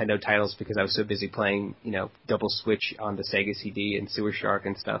Super Nintendo titles because I was so busy playing, Double Switch on the Sega CD and Sewer Shark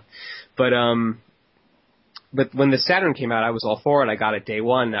and stuff. But when the Saturn came out, I was all for it. I got it day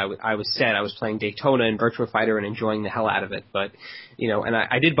one. I was set. I was playing Daytona and Virtua Fighter and enjoying the hell out of it. But, and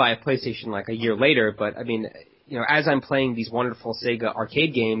I did buy a PlayStation like a year later. But, I mean, as I'm playing these wonderful Sega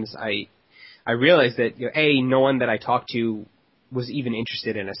arcade games, I realized that, no one that I talked to was even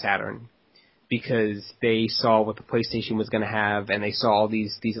interested in a Saturn, because they saw what the PlayStation was going to have, and they saw all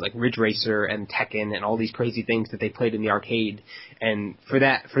these like Ridge Racer and Tekken and all these crazy things that they played in the arcade, and for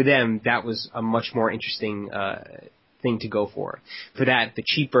them that was a much more interesting thing to go for. For that, the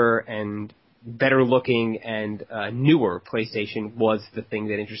cheaper and better looking and newer PlayStation was the thing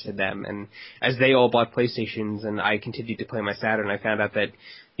that interested them. And as they all bought PlayStations and I continued to play my Saturn, I found out that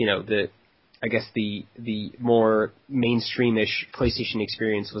the more mainstream-ish PlayStation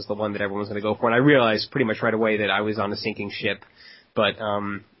experience was the one that everyone was going to go for. And I realized pretty much right away that I was on a sinking ship. But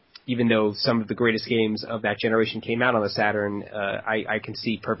even though some of the greatest games of that generation came out on the Saturn, I can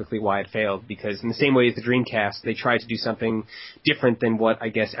see perfectly why it failed. Because in the same way as the Dreamcast, they tried to do something different than what I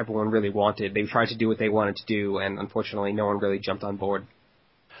guess everyone really wanted. They tried to do what they wanted to do, and unfortunately no one really jumped on board.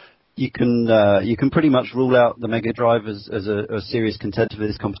 You can pretty much rule out the Mega Drive as a serious contender for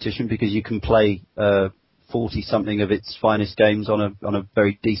this competition, because you can play 40-something of its finest games on a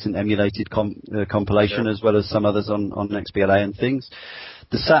very decent emulated compilation, as well as some others on XBLA and things.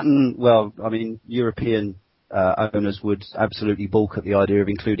 The Saturn, well, I mean, European owners would absolutely balk at the idea of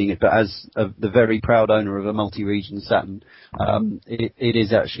including it, but as the very proud owner of a multi-region Saturn, it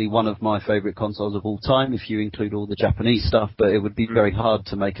is actually one of my favourite consoles of all time, if you include all the Japanese stuff, but it would be very hard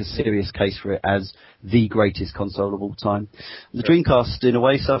to make a serious case for it as the greatest console of all time. The Dreamcast, in a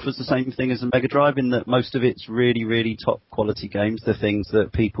way, suffers the same thing as the Mega Drive, in that most of its really, really top quality games, the things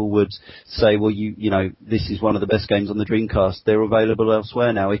that people would say, well, this is one of the best games on the Dreamcast, they're available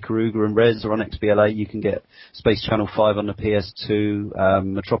elsewhere now. Ikaruga and Rez are on XBLA. You can get Space Channel 5 on the PS2.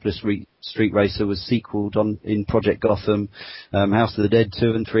 Metropolis Street Racer was sequeled in Project Gotham. House of the Dead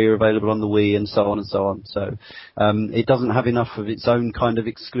 2 and 3 are available on the Wii, and so on and so on. So it doesn't have enough of its own kind of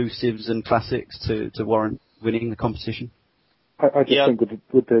exclusives and classics to warrant winning the competition. I just think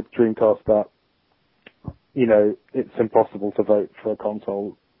with the Dreamcast that, it's impossible to vote for a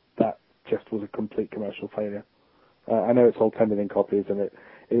console that just was a complete commercial failure. I know it sold 10 million copies, and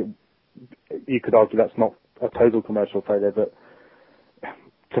you could argue that's not a total commercial failure, but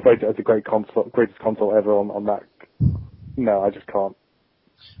to vote it as the greatest console ever on that, no, I just can't.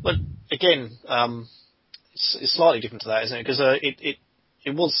 Well, again, it's slightly different to that, isn't it? Because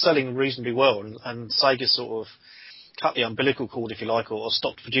it was selling reasonably well, and Sega sort of cut the umbilical cord, if you like, or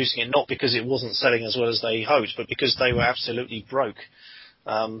stopped producing it, not because it wasn't selling as well as they hoped, but because they were absolutely broke.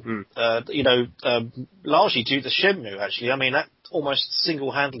 Largely due to Shenmue, actually. I mean, that almost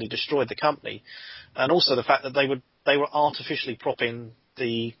single-handedly destroyed the company, and also the fact that they were artificially propping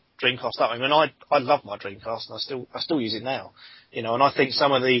the Dreamcast up. I mean, I love my Dreamcast, and I still use it now, and I think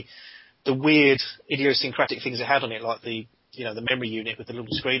some of the weird idiosyncratic things it had on it, like the memory unit with the little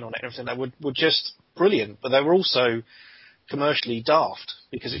screen on it and everything, that were just brilliant. But they were also commercially daft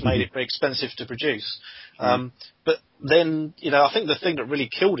because it made it very expensive to produce. But then, I think the thing that really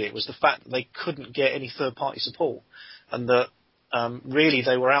killed it was the fact that they couldn't get any third-party support, and that really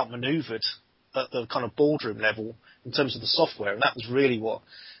they were outmaneuvered at the kind of boardroom level in terms of the software, and that was really what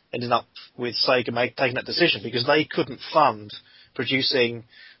ended up with Sega taking that decision, because they couldn't fund producing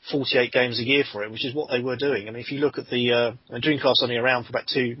 48 games a year for it, which is what they were doing. I mean, if you look at the Dreamcast, only around for about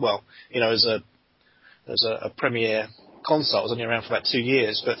as a premier console, it was only around for about 2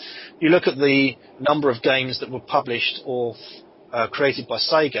 years. But you look at the number of games that were published or created by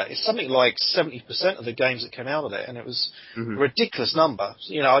Sega, it's something like 70% of the games that came out of it, and it was a ridiculous number.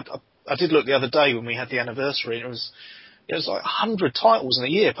 I did look the other day when we had the anniversary, and it was like 100 titles in a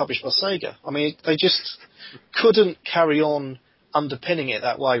year published by Sega. I mean, they just couldn't carry on underpinning it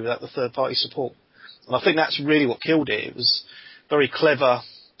that way without the third-party support. And I think that's really what killed it. It was very clever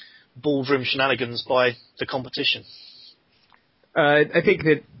boardroom shenanigans by the competition. I think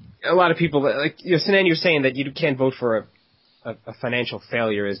that a lot of people, like Sinan, you're saying that you can't vote for a financial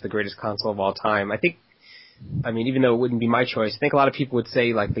failure as the greatest console of all time. I mean, even though it wouldn't be my choice, I think a lot of people would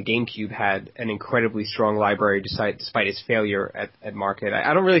say like the GameCube had an incredibly strong library despite its failure at market.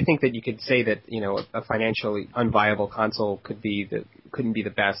 I don't really think that you could say that a financially unviable console couldn't be the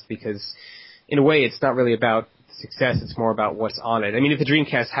best, because in a way it's not really about success, it's more about what's on it. I mean, if the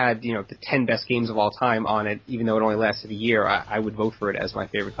Dreamcast had the 10 best games of all time on it, even though it only lasted a year, I would vote for it as my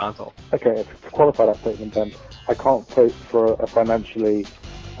favorite console. Okay, to qualify that statement then, I can't vote for a financially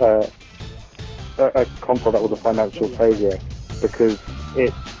a console that was a financial failure, because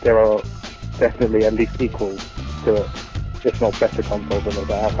there are definitely at least equal to it, if not better consoles than it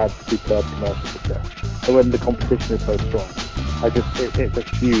that have had superb commercial success. So when the competition is so strong, it's a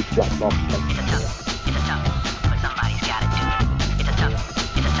huge black mark.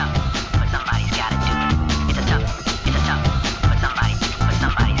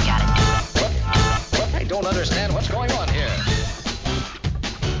 I don't understand what's going on here.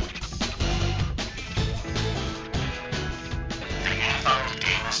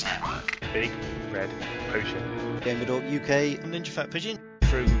 Big Red Potion. GamerDork UK, Ninja Fat Pigeon,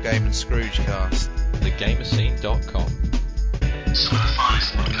 Frugal Game and Scroogecast, thegamerscene.com. Some of the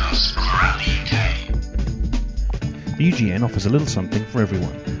finest podcasts from around the UK. The UGN offers a little something for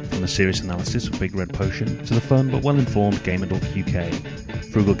everyone, from the serious analysis of Big Red Potion to the fun but well-informed GamerDork UK.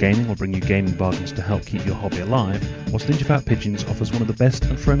 Frugal Gaming will bring you gaming bargains to help keep your hobby alive, whilst Ninja Fat Pigeons offers one of the best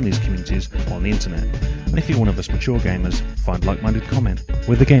and friendliest communities on the internet. And if you're one of us mature gamers, find like-minded comment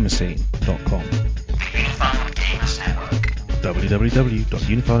with thegamerscene.com. Unified Gamers Network.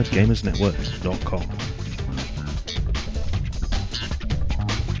 www.unifiedgamersnetwork.com.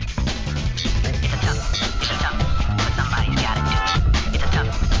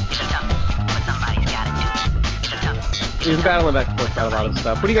 We've been battling back and forth about a lot of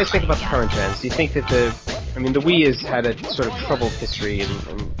stuff. What do you guys think about the current gens? Do you think that the Wii has had a sort of troubled history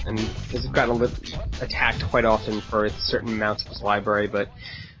and has gotten attacked quite often for its certain amounts of its library, but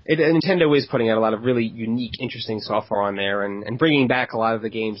Nintendo is putting out a lot of really unique, interesting software on there and bringing back a lot of the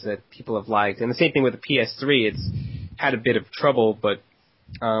games that people have liked. And the same thing with the PS3. It's had a bit of trouble, but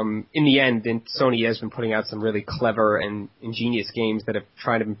in the end, Sony has been putting out some really clever and ingenious games that have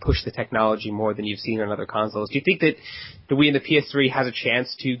tried to push the technology more than you've seen on other consoles. Do you think that the Wii and the PS3 has a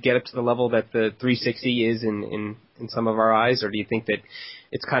chance to get up to the level that the 360 is in some of our eyes, or do you think that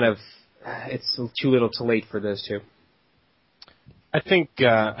it's it's too little too late for those two? I think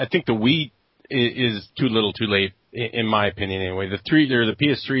the Wii is too little too late, in my opinion anyway. The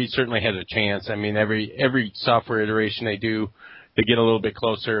PS3 certainly has a chance. I mean, every software iteration they do, they get a little bit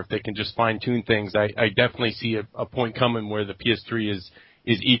closer if they can just fine-tune things. I definitely see a point coming where the PS3 is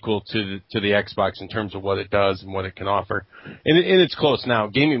equal to the Xbox in terms of what it does and what it can offer. And it's close now.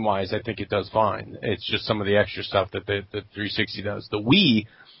 Gaming-wise, I think it does fine. It's just some of the extra stuff that the 360 does. The Wii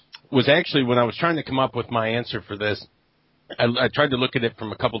was actually, when I was trying to come up with my answer for this, I tried to look at it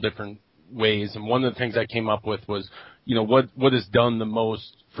from a couple different ways, and one of the things I came up with was, what has done the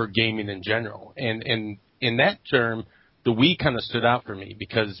most for gaming in general. And in that term, the Wii kind of stood out for me,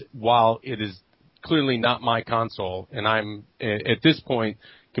 because while it is clearly not my console, and I'm at this point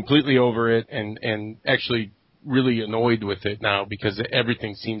completely over it and actually really annoyed with it now, because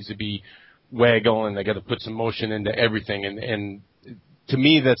everything seems to be waggle and they got to put some motion into everything. And to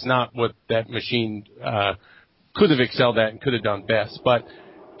me, that's not what that machine could have excelled at and could have done best. But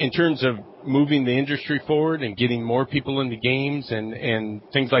in terms of moving the industry forward and getting more people into games and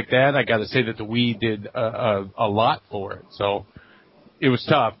things like that, I got to say that the Wii did a lot for it. So it was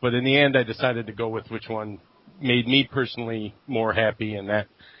tough, but in the end, I decided to go with which one made me personally more happy, and that,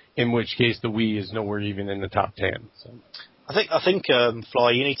 in which case, the Wii is nowhere even in the top 10. So. I think,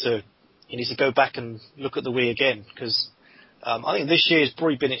 Fly, you need to go back and look at the Wii again, because I think this year has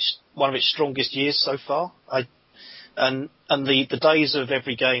probably been one of its strongest years so far. And the days of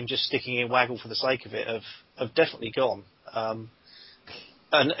every game just sticking in Waggle for the sake of it have definitely gone. And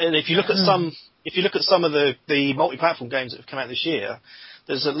if you look at some of the multi-platform games that have come out this year,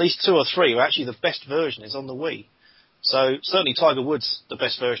 there's at least 2 or 3 where actually the best version is on the Wii. So certainly Tiger Woods, the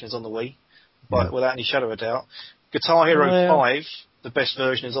best version is on the Wii, but without any shadow of a doubt. Guitar Hero 5, the best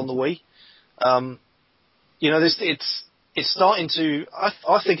version is on the Wii. It's starting to.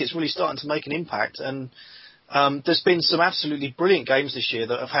 I think it's really starting to make an impact, and there's been some absolutely brilliant games this year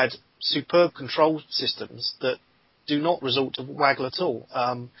that have had superb control systems that do not resort to Waggle at all.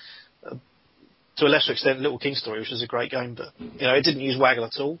 To a lesser extent, Little King Story, which was a great game, but it didn't use Waggle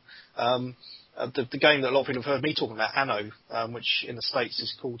at all. The game that a lot of people have heard me talking about, Anno, which in the States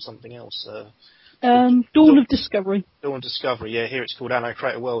is called something else. Dawn of Discovery. Dawn of Discovery, yeah. Here it's called Anno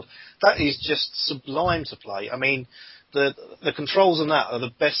Create a World. That is just sublime to play. I mean, the controls on that are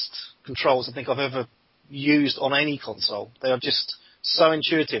the best controls I think I've ever used on any console. They are just so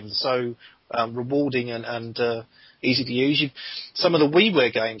intuitive and so rewarding and easy to use. Some of the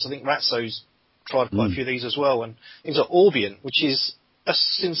WiiWare games, I think Ratso's tried quite a few of these as well, and things like Orbiant, which is a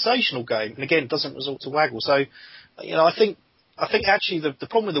sensational game, and again doesn't resort to Waggle. So, I think actually the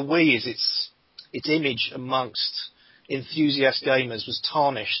problem with the Wii is its image amongst enthusiast gamers was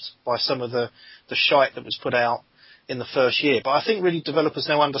tarnished by some of the shite that was put out in the first year. But I think really developers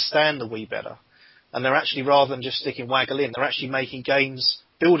now understand the Wii better, and they're actually, rather than just sticking Waggle in, they're actually making games,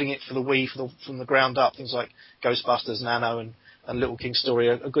 building it for the Wii from the ground up. Things like Ghostbusters and Anno and Little King Story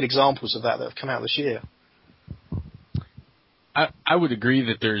are good examples of that have come out this year. I would agree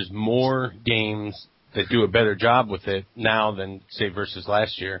that there's more games that do a better job with it now than, say, versus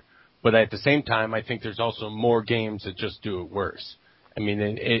last year. But at the same time, I think there's also more games that just do it worse. I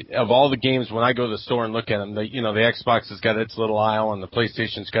mean, of all the games, when I go to the store and look at them, the Xbox has got its little aisle and the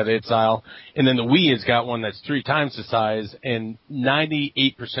PlayStation's got its aisle, and then the Wii has got one that's 3 times the size, and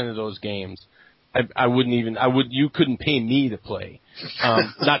 98% of those games, you couldn't pay me to play.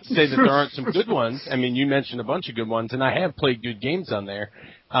 Not to say that there aren't some good ones. I mean, you mentioned a bunch of good ones, and I have played good games on there.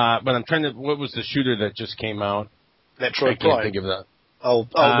 But I'm trying to, what was the shooter that just came out? Metroid I can't think of that.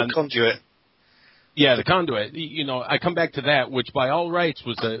 The Conduit. Yeah, the Conduit. I come back to that, which by all rights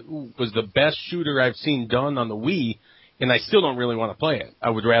was the best shooter I've seen done on the Wii, and I still don't really want to play it. I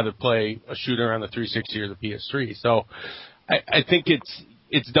would rather play a shooter on the 360 or the PS3. So I think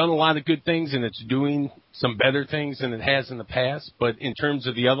it's done a lot of good things, and it's doing some better things than it has in the past. But in terms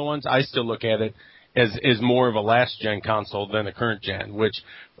of the other ones, I still look at it as more of a last-gen console than a current-gen, which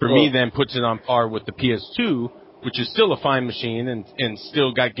for me then puts it on par with the PS2, which is still a fine machine and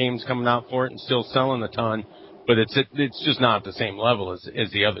still got games coming out for it and still selling a ton, but it's just not at the same level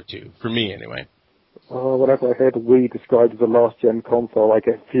as the other two, for me anyway. Whenever I hear the Wii described as a last-gen console, I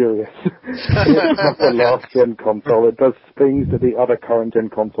get furious. It's not a last-gen console. It does things that the other current-gen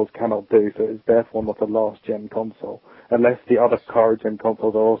consoles cannot do, so it's therefore not a last-gen console, unless the other current-gen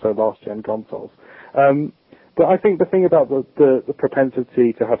consoles are also last-gen consoles. But I think the thing about the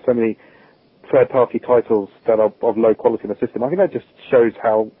propensity to have so many third-party titles that are of low quality in the system, I think that just shows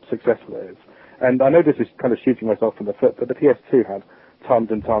how successful it is. And I know this is kind of shooting myself in the foot, but the PS2 had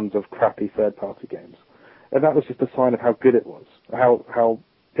tons and tons of crappy third-party games, and that was just a sign of how good it was, how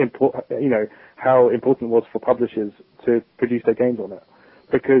important it was for publishers to produce their games on it,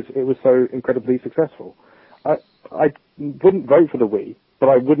 because it was so incredibly successful. I wouldn't vote for the Wii, but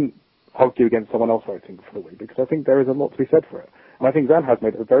I wouldn't argue against someone else voting for the Wii, because I think there is a lot to be said for it. And I think Zan has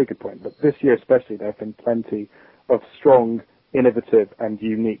made a very good point, that this year especially there have been plenty of strong, innovative and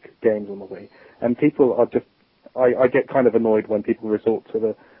unique games on the Wii. And people are just, I get kind of annoyed when people resort to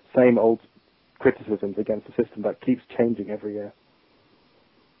the same old criticisms against the system that keeps changing every year.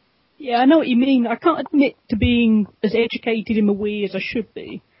 Yeah, I know what you mean. I can't admit to being as educated in the Wii as I should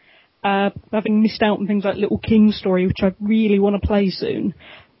be. Having missed out on things like Little King Story, which I really want to play soon.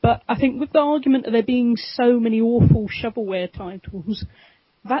 But I think with the argument of there being so many awful shovelware titles,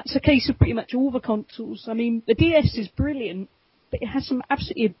 that's a case of pretty much all the consoles. I mean, the DS is brilliant, but it has some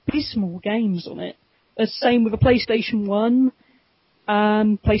absolutely abysmal games on it. The same with the PlayStation 1,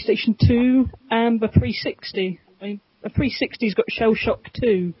 PlayStation 2, and the 360. I mean, the 360's got Shell Shock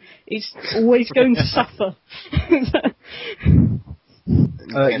 2. It's always going to suffer.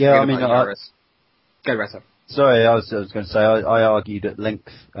 Go, Ratso. Sorry, I was going to say, I argued at length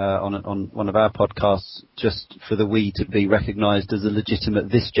on one of our podcasts just for the Wii to be recognised as a legitimate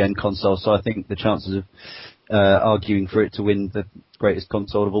this-gen console, so I think the chances of arguing for it to win the greatest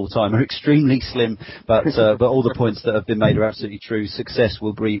console of all time are extremely slim, but all the points that have been made are absolutely true. Success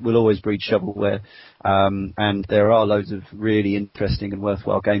will always breed shovelware, and there are loads of really interesting and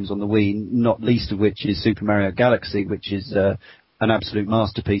worthwhile games on the Wii, not least of which is Super Mario Galaxy, which is an absolute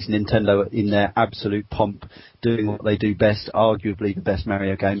masterpiece. Nintendo, in their absolute pomp, doing what they do best, arguably the best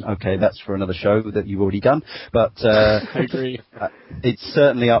Mario game. Okay, that's for another show that you've already done, but I agree. It's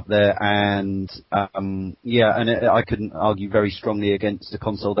certainly up there, and I couldn't argue very strongly against a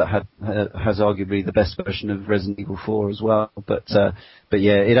console that has arguably the best version of Resident Evil 4 as well. But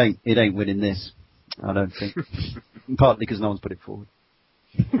yeah, it ain't winning this, I don't think. Partly because no one's put it forward.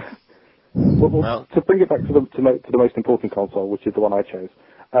 Well, to bring it back to the most important console, which is the one I chose,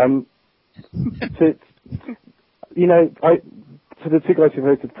 to the two guys who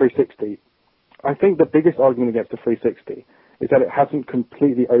voted 360, I think the biggest argument against the 360 is that it hasn't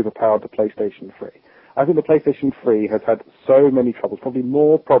completely overpowered the PlayStation 3. I think the PlayStation 3 has had so many troubles, probably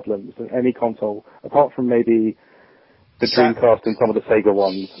more problems than any console, apart from maybe the Dreamcast and some of the Sega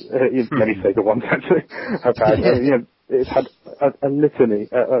ones, many Sega ones actually, have had. It's had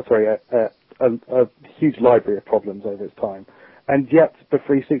a huge library of problems over its time, and yet the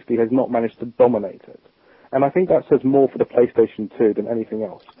 360 has not managed to dominate it. And I think that says more for the PlayStation 2 than anything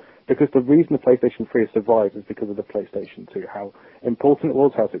else, because the reason the PlayStation 3 has survived is because of the PlayStation 2, how important it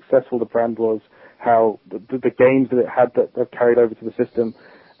was, how successful the brand was, how the games that it had that are carried over to the system,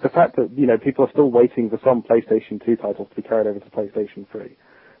 the fact that, people are still waiting for some PlayStation 2 titles to be carried over to PlayStation 3.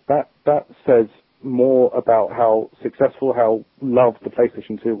 That says more about how successful, how loved the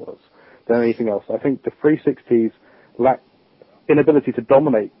PlayStation 2 was than anything else. I think the 360's inability to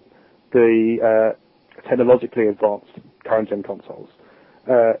dominate the technologically advanced current gen consoles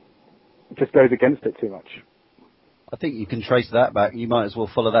just goes against it too much. I think you can trace that back. You might as well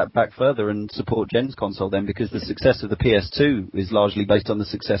follow that back further and support Jen's console then, because the success of the PS2 is largely based on the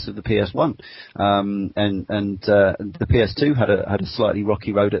success of the PS1. The PS2 had a slightly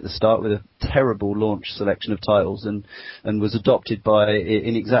rocky road at the start with a terrible launch selection of titles, and was adopted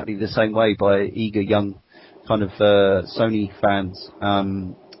in exactly the same way by eager young kind of Sony fans.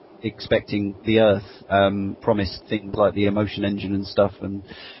 Expecting the Earth, promised things like the Emotion Engine and stuff, and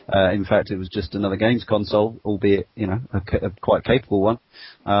in fact it was just another games console, albeit a quite capable one.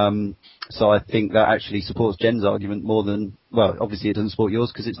 So I think that actually supports Jen's argument more than, well, obviously it doesn't support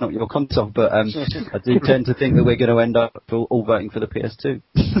yours because it's not your console, but I do tend to think that we're going to end up all voting for the PS2.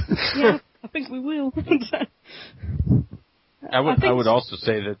 Yeah, I think we will. I would also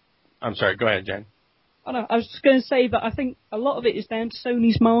say that. I'm sorry. Go ahead, Jen. I was just going to say that I think a lot of it is down to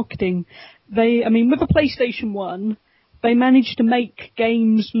Sony's marketing. With the PlayStation 1, they managed to make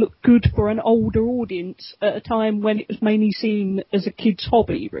games look good for an older audience at a time when it was mainly seen as a kid's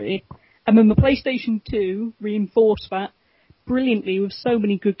hobby, really. And then the PlayStation 2 reinforced that brilliantly with so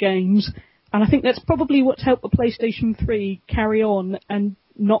many good games. And I think that's probably what's helped the PlayStation 3 carry on and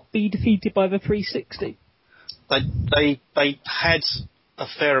not be defeated by the 360. They had a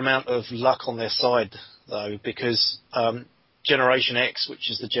fair amount of luck on their side, though, because Generation X,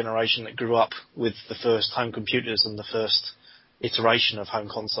 which is the generation that grew up with the first home computers and the first iteration of home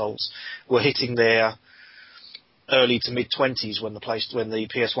consoles, were hitting their early to mid-20s when the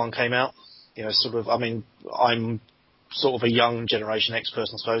PS1 came out. I'm sort of a young Generation X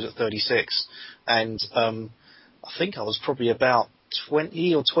person, I suppose, at 36, and I think I was probably about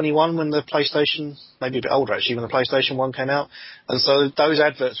 20 or 21 when the PlayStation, maybe a bit older actually, when the PlayStation 1 came out. And so those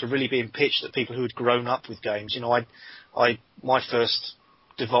adverts were really being pitched at people who had grown up with games. My first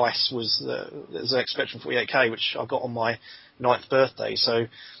device was the ZX Spectrum 48K, which I got on my 9th birthday. So,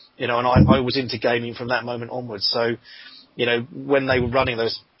 and I was into gaming from that moment onwards. So, when they were running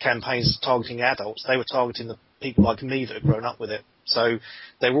those campaigns targeting adults, they were targeting the people like me that had grown up with it. So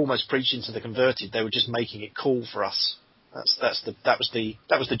they were almost preaching to the converted. They were just making it cool for us. That was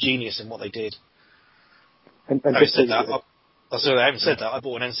the genius in what they did. Having said that, I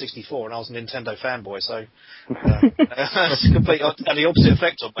bought an N64 and I was a Nintendo fanboy, so that's completely had the opposite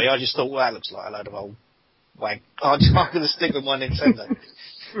effect on me. I just thought, well, that looks like a load of old wank. I'm going to stick with my Nintendo.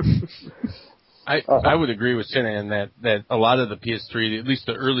 I would agree with Sinan that a lot of the PS3, at least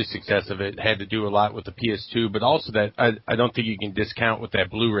the early success of it, had to do a lot with the PS2, but also that I don't think you can discount what that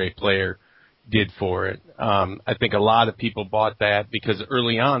Blu-ray player did for it. I think a lot of people bought that because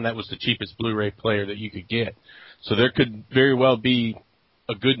early on that was the cheapest Blu-ray player that you could get. So there could very well be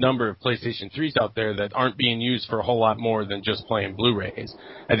a good number of PlayStation 3s out there that aren't being used for a whole lot more than just playing Blu-rays.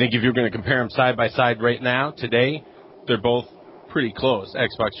 I think if you're going to compare them side by side right now, today, they're both pretty close,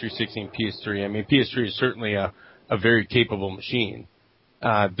 Xbox 360 and PS3. I mean, PS3 is certainly a very capable machine.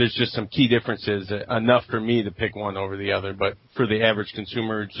 there's just some key differences, enough for me to pick one over the other. But for the average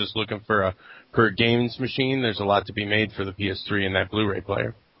consumer just looking for a games machine, there's a lot to be made for the PS3 and that Blu-ray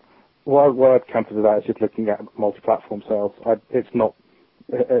player. What I'd counter to that is just looking at multi-platform sales. It's not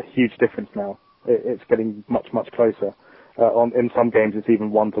a huge difference now. It's getting much, much closer. In some games, it's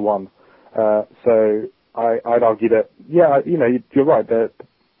even 1-to-1. So I'd argue that, you're right. That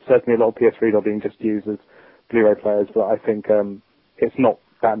certainly a lot of PS3s are being just used as Blu-ray players, but I think it's not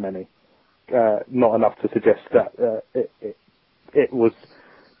that many. Not enough to suggest that it was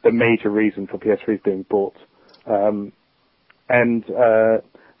the major reason for PS3s being bought.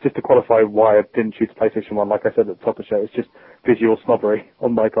 Just to qualify why I didn't choose PlayStation 1, like I said at the top of the show, it's just visual snobbery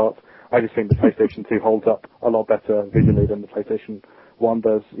on my part. I just think the PlayStation 2 holds up a lot better visually than the PlayStation 1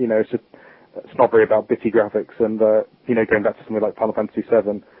 does. It's just snobbery about bitty graphics and, going back to something like Final Fantasy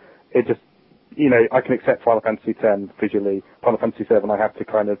 7, it just, I can accept Final Fantasy 10 visually. Final Fantasy 7, I have to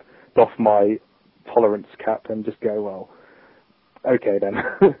kind of doff my tolerance cap and just go, well, okay then.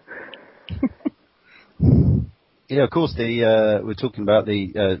 Yeah, of course. We're talking about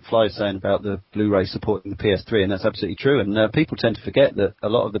the Fly saying about the Blu-ray supporting the PS3, and that's absolutely true. And people tend to forget that a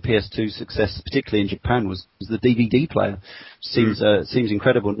lot of the PS2 success, particularly in Japan, was the DVD player. Seems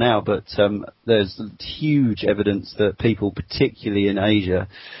incredible now, but there's huge evidence that people, particularly in Asia,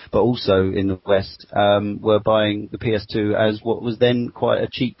 but also in the West, were buying the PS2 as what was then quite a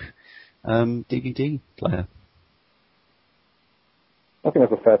cheap DVD player. I think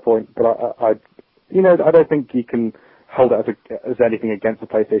that's a fair point, but I don't think you can hold it as anything against the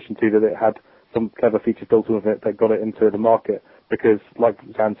PlayStation 2 that it had some clever features built into it that got it into the market, because, like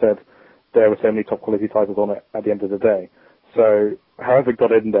Zan said, there were so many top quality titles on it at the end of the day. So, however it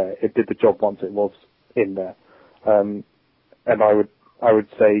got in there, it did the job once it was in there. And I would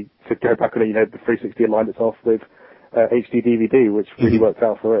say, to go back on it, the 360 aligned itself with HD DVD, which really worked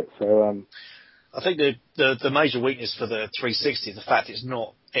out for it. So, I think the major weakness for the 360 is the fact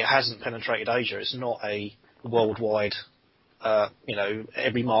it hasn't penetrated Asia. It's not a worldwide,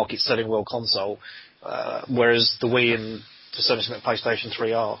 every market selling world console, whereas the Wii and to a certain extent PlayStation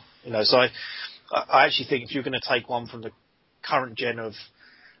 3 are. So I actually think if you're going to take one from the current gen of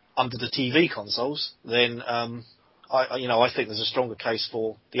under the TV consoles, then I think there's a stronger case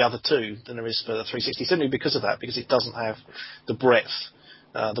for the other two than there is for the 360, simply because of that, because it doesn't have the breadth.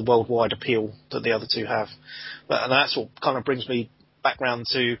 The worldwide appeal that the other two have, and that's what kind of brings me back round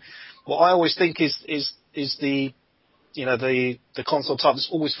to what I always think is the console type that's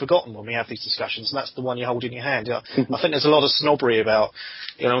always forgotten when we have these discussions, and that's the one you hold in your hand. I think there's a lot of snobbery about,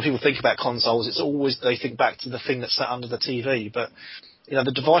 when people think about consoles, it's always they think back to the thing that's sat under the TV, but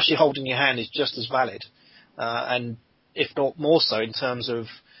the device you hold in your hand is just as valid, and if not more so in terms of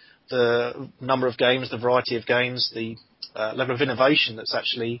the number of games, the variety of games, the level of innovation that's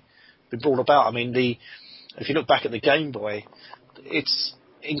actually been brought about. I mean, if you look back at the Game Boy, it's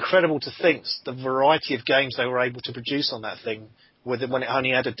incredible to think the variety of games they were able to produce on that thing when it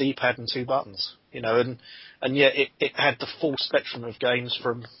only had a D-pad and 2 buttons, and yet it had the full spectrum of games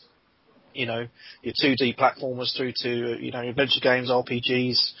from, your 2D platformers through to, adventure games,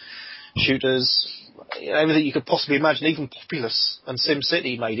 RPGs, shooters, everything you could possibly imagine. Even Populous and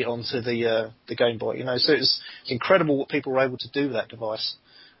SimCity made it onto the Game Boy. So it's incredible what people were able to do with that device.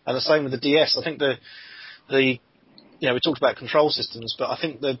 And the same with the DS. I think we talked about control systems, but I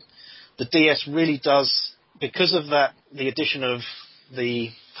think the DS really does, because of that, the addition of the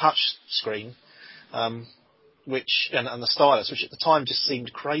touch screen, which and the stylus, which at the time just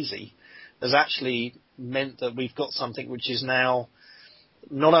seemed crazy, has actually meant that we've got something which is now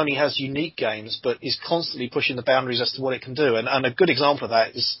not only has unique games, but is constantly pushing the boundaries as to what it can do. And a good example of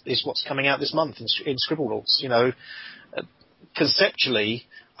that is what's coming out this month in Scribblenauts. Conceptually,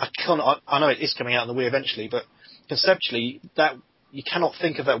 I know it is coming out on the Wii eventually, but conceptually, that you cannot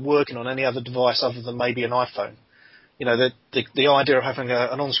think of that working on any other device other than maybe an iPhone. The idea of having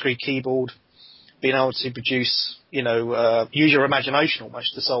an on-screen keyboard, being able to produce, use your imagination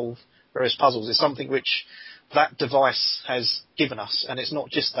almost to solve various puzzles is something which that device has given us, and it's not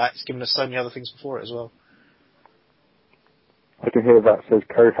just that, it's given us so many other things before it as well. I can hear that says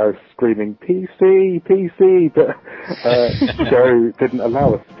co-host screaming, PC, PC, but Joe didn't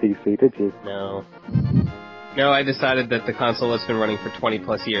allow us PC, did you? No, I decided that the console that's been running for 20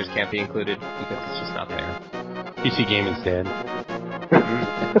 plus years can't be included because it's just not there. PC Gaming's dead.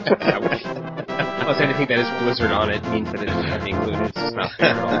 Plus anything that is Blizzard on it means that it can't be included, it's just not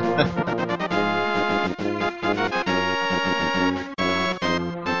there at all.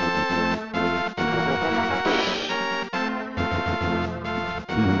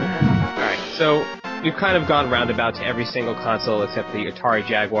 So, we've kind of gone roundabout to every single console except the Atari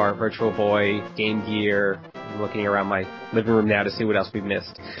Jaguar, Virtual Boy, Game Gear. I'm looking around my living room now to see what else we've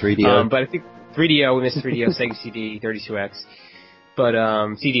missed. 3DO. But I think 3DO, we missed 3DO, Sega CD, 32X. But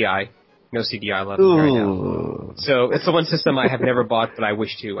CDI. No CDI left right now. So it's the one system I have never bought, but I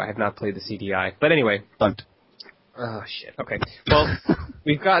wish to. I have not played the CDI. But anyway. Don't. Oh, shit. Okay. Well,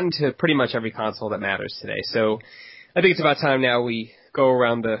 we've gotten to pretty much every console that matters today. So I think it's about time now we go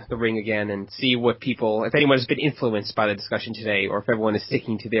around the ring again and see what people, if anyone has been influenced by the discussion today, or if everyone is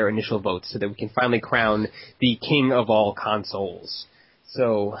sticking to their initial votes so that we can finally crown the king of all consoles.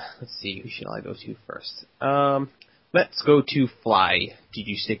 So, let's see, who should I go to first? Let's go to Fly. Did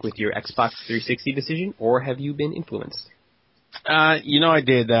you stick with your Xbox 360 decision, or have you been influenced? I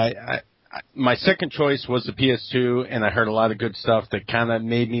did. My second choice was the PS2, and I heard a lot of good stuff that kind of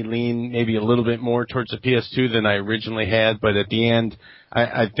made me lean maybe a little bit more towards the PS2 than I originally had. But at the end,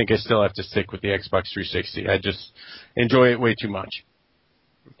 I think I still have to stick with the Xbox 360. I just enjoy it way too much.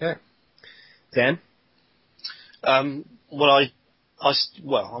 Okay. Dan? I'm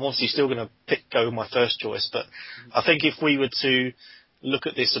obviously still going to go with my first choice, but I think if we were to look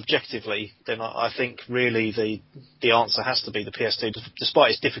at this objectively, then I think really the answer has to be the PS2. Despite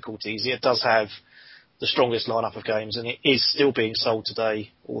its difficulties, it does have the strongest lineup of games, and it is still being sold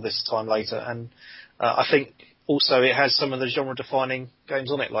today, all this time later. And I think also it has some of the genre-defining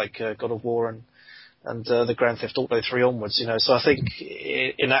games on it, like God of War and the Grand Theft Auto 3 onwards. So I think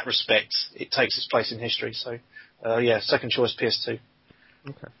in that respect, it takes its place in history. So second choice PS2.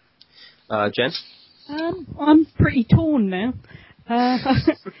 Okay. Jen? I'm pretty torn now.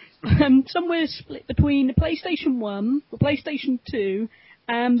 I'm somewhere split between the PlayStation 1, the PlayStation 2,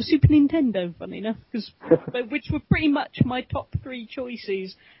 and the Super Nintendo, funny enough, which were pretty much my top three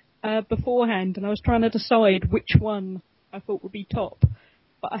choices beforehand, and I was trying to decide which one I thought would be top.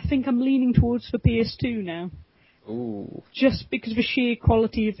 But I think I'm leaning towards the PS2 now. Ooh. Just because of the sheer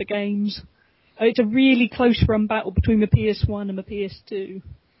quality of the games. It's a really close run battle between the PS1 and the PS2.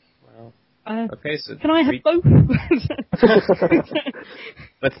 Wow. Okay, so can I have both?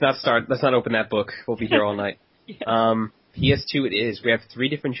 Let's not open that book. We'll be here all night. Yeah. PS2 it is. We have three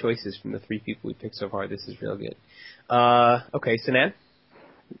different choices from the three people we picked so far. This is real good. Okay, Sinan?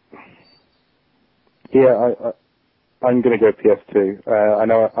 Yeah, I'm going to go PS2. I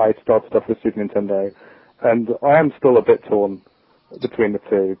know I started off with Super Nintendo, and I am still a bit torn between the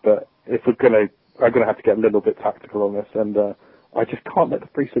two, but if I'm going to have to get a little bit tactical on this, and I just can't let the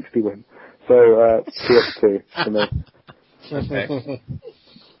 360 win. So, PS2 for me. Okay.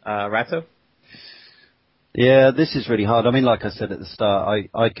 Ratso? Yeah, this is really hard. I mean, like I said at the start,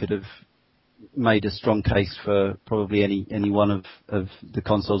 I could have made a strong case for probably any one of the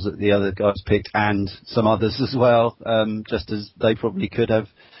consoles that the other guys picked, and some others as well, just as they probably could have.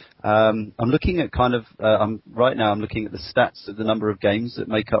 I'm looking at right now I'm looking at the stats of the number of games that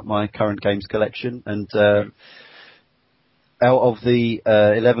make up my current games collection, and out of the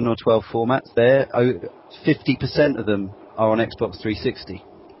 11 or 12 formats there, 50% of them are on Xbox 360.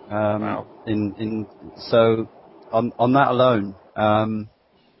 Wow. So on that alone,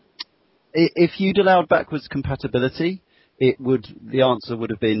 if you'd allowed backwards compatibility, the answer would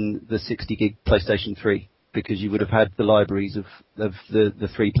have been the 60 gig PlayStation 3, because you would have had the libraries of the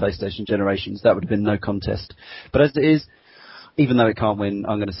three PlayStation generations. That would have been no contest. But as it is, even though it can't win,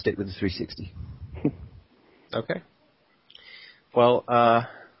 I'm going to stick with the 360. Okay. Well,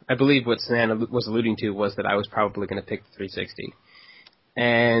 I believe what Sinan was alluding to was that I was probably going to pick the 360.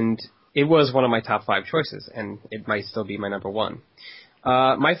 And it was one of my top 5 choices, and it might still be my number 1.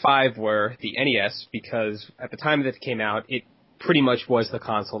 My 5 were the NES, because at the time that it came out, it pretty much was the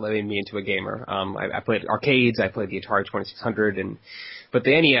console that made me into a gamer. I played arcades, I played the Atari 2600, but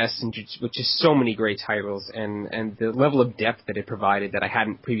the NES, with just so many great titles, and the level of depth that it provided that I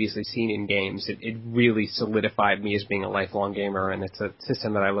hadn't previously seen in games, it really solidified me as being a lifelong gamer, and it's a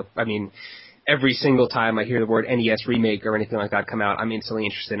system that every single time I hear the word NES remake or anything like that come out, I'm instantly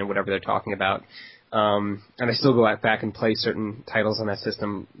interested in whatever they're talking about. And I still go back and play certain titles on that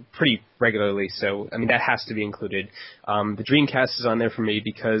system pretty regularly, so, that has to be included. The Dreamcast is on there for me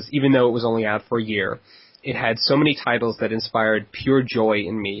because even though it was only out for a year, it had so many titles that inspired pure joy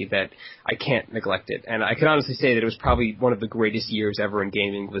in me that I can't neglect it. And I can honestly say that it was probably one of the greatest years ever in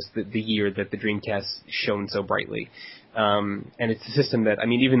gaming, was the year that the Dreamcast shone so brightly. And it's a system that,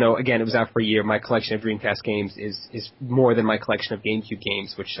 even though, again, it was out for a year, my collection of Dreamcast games is more than my collection of GameCube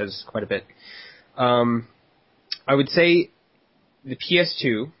games, which has quite a bit. I would say the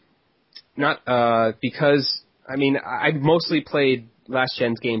PS2, not because I mostly played last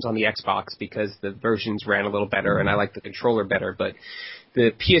gen's games on the Xbox because the versions ran a little better and I liked the controller better, but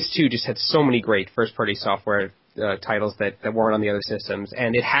the PS2 just had so many great first-party software titles that weren't on the other systems,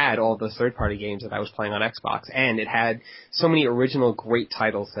 and it had all the third-party games that I was playing on Xbox, and it had so many original great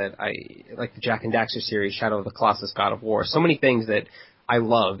titles that like the Jak and Daxter series, Shadow of the Colossus, God of War, so many things that I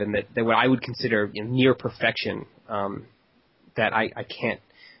love and that what I would consider near perfection, that I can't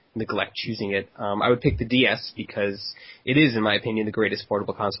neglect choosing it. I would pick the DS because it is, in my opinion, the greatest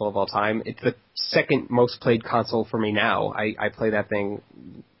portable console of all time. It's the second most played console for me now. I play that thing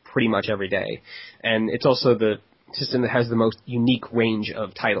pretty much every day. And it's also the system that has the most unique range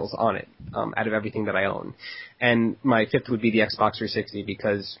of titles on it, out of everything that I own. And my fifth would be the Xbox 360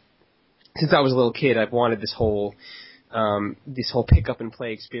 because since I was a little kid, I've wanted this whole pick up and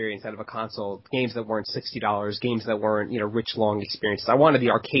play experience out of a console, games that weren't $60, games that weren't, rich, long experiences. I wanted the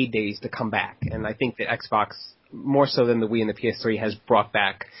arcade days to come back, and I think that Xbox, more so than the Wii and the PS3, has brought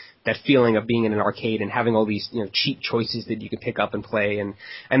back that feeling of being in an arcade and having all these, cheap choices that you can pick up and play, and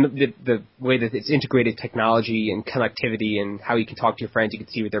the way that it's integrated technology and connectivity and how you can talk to your friends, you can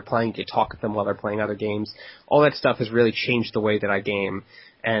see what they're playing, you can talk with them while they're playing other games. All that stuff has really changed the way that I game.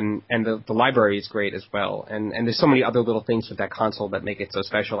 And the library is great as well. And there's so many other little things with that console that make it so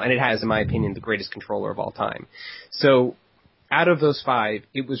special. And it has, in my opinion, the greatest controller of all time. So out of those 5,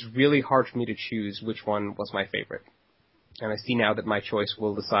 it was really hard for me to choose which one was my favorite. And I see now that my choice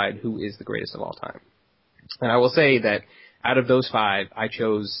will decide who is the greatest of all time. And I will say that out of those 5, I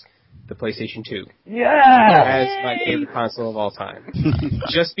chose the PlayStation 2 as my favorite console of all time.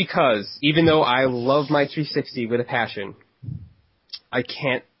 Just because, even though I love my 360 with a passion, I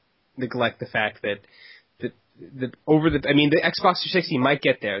can't neglect the fact that the Xbox 360 might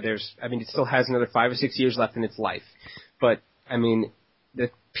get there. It still has another 5 or 6 years left in its life. But, the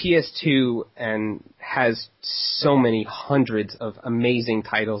PS2 has so many hundreds of amazing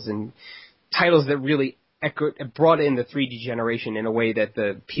titles and titles that really brought in the 3D generation in a way that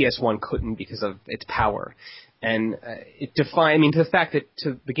the PS1 couldn't because of its power. And the fact that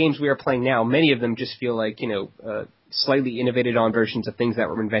to the games we are playing now, many of them just feel like, slightly innovated on versions of things that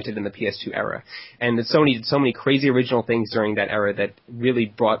were invented in the PS2 era. And that Sony did so many crazy original things during that era that really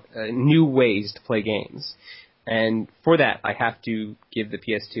brought new ways to play games. And for that, I have to give the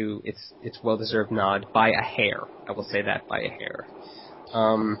PS2 its well-deserved nod by a hair. I will say that, by a hair.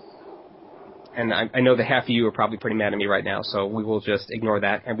 And I know that half of you are probably pretty mad at me right now, so we will just ignore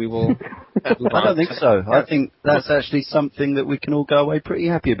that, and we will move on. I don't think so. I think that's actually something that we can all go away pretty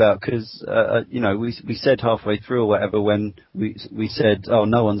happy about, because, we said halfway through or whatever when we said, oh,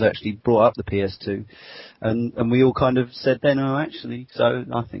 no one's actually brought up the PS2, and we all kind of said then, oh, actually, so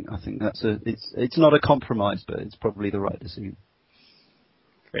I think that's it's not a compromise, but it's probably the right decision.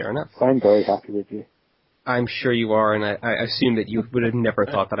 Fair enough. I'm very happy with you. I'm sure you are, and I assume that you would have never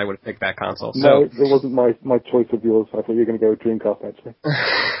thought that I would have picked that console. No, it wasn't my choice of yours. I thought you were going to go with Dreamcast, actually.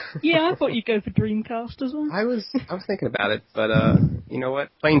 Yeah, I thought you'd go for Dreamcast as well. I was thinking about it, but you know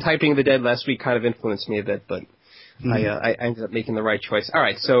what? Playing Typing of the Dead last week kind of influenced me a bit, but I ended up making the right choice. All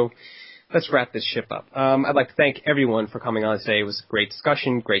right, so let's wrap this ship up. I'd like to thank everyone for coming on today. It was a great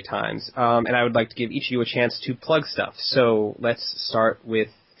discussion, great times, and I would like to give each of you a chance to plug stuff. So let's start with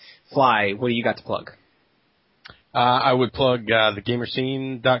Fly. What do you got to plug? I would plug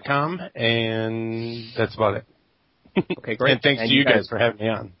thegamerscene.com, and that's about it. Okay, great. And thanks to you guys for having me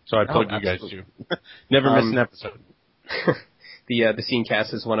on. So I plug you guys too. Never miss an episode. The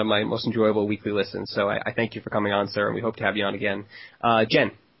Scenecast is one of my most enjoyable weekly listens, so I thank you for coming on, sir, and we hope to have you on again.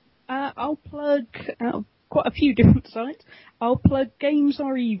 Jen? I'll plug quite a few different sites. I'll plug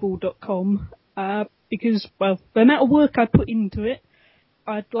gamesareevil.com, because, well, the amount of work I put into it,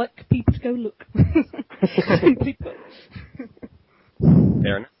 I'd like people to go look. Simply put.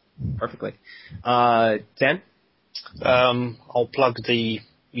 Fair enough. Perfectly. Dan? I'll plug the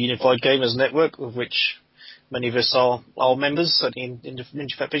Unified Gamers Network, of which many of us are members, certainly in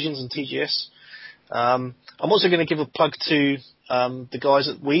Ninja Fat Pigeons and TGS. I'm also going to give a plug to the guys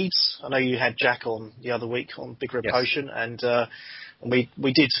at Weeds. I know you had Jack on the other week on Big Red Potion, and we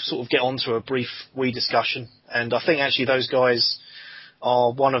did sort of get onto a brief Wii discussion, and I think actually those guys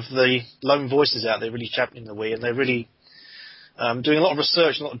are one of the lone voices out there really championing the Wii, and they're really doing a lot of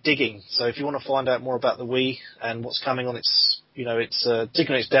research and a lot of digging. So if you want to find out more about the Wii and what's coming on its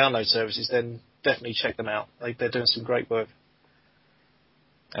download services, then definitely check them out. They're doing some great work.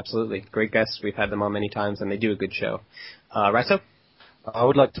 Absolutely. Great guests. We've had them on many times, and they do a good show. Ratso? I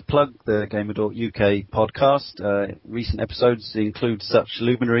would like to plug the GamerDork UK podcast. Recent episodes include such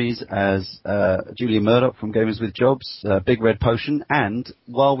luminaries as Julian Murdoch from Gamers with Jobs, Big Red Potion, and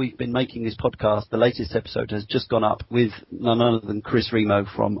while we've been making this podcast, the latest episode has just gone up with none other than Chris Remo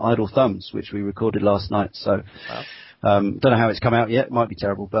from Idle Thumbs, which we recorded last night. So, don't know how it's come out yet. It might be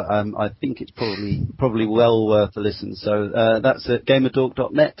terrible, but I think it's probably well worth a listen. So that's at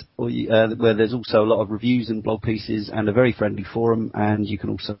gamerdork.net, where there's also a lot of reviews and blog pieces and a very friendly forum. And you can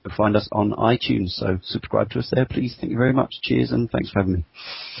also find us on iTunes. So subscribe to us there, please. Thank you very much. Cheers, and thanks for having me.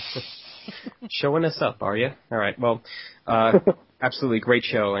 Showing us up, are you? All right. Well, absolutely great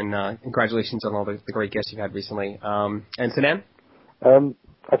show, and congratulations on all the great guests you've had recently. And Sinan?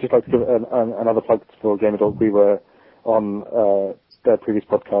 I'd just like to give another plug for GamerDork. We were on their previous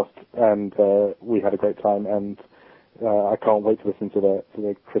podcast, and we had a great time, and I can't wait to listen to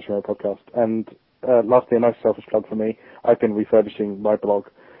the Chris Remo podcast. And lastly, a nice selfish plug for me. I've been refurbishing my blog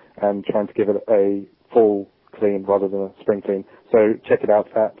and trying to give it a full clean rather than a spring clean. So check it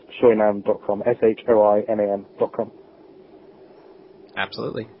out at shoinan.com, shoinan.com.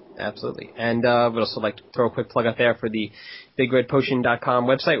 Absolutely. And we'd also like to throw a quick plug out there for the BigRedPotion.com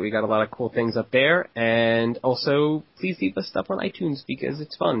website. We got a lot of cool things up there. And also, please leave us stuff on iTunes because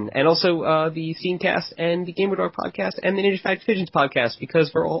it's fun. And also the Scenecast and the GamerDork podcast and the Ninja Fat Pigeons podcast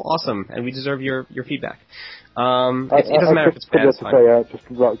because we're all awesome and we deserve your feedback. It doesn't matter if it's bad.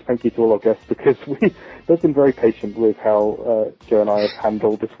 Just thank you to all our guests because they've been very patient with how Joe and I have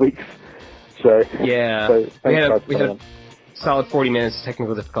handled this week's show. Yeah. So we had a solid 40 minutes of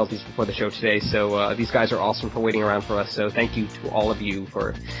technical difficulties before the show today, so these guys are awesome for waiting around for us, so thank you to all of you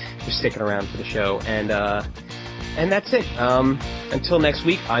for sticking around for the show, and that's it. Until next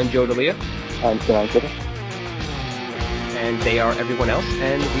week, I'm Joe DeLia. I'm Sinan Kubba. And they are everyone else,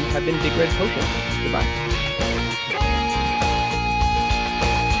 and we have been Big Red Potion. Goodbye.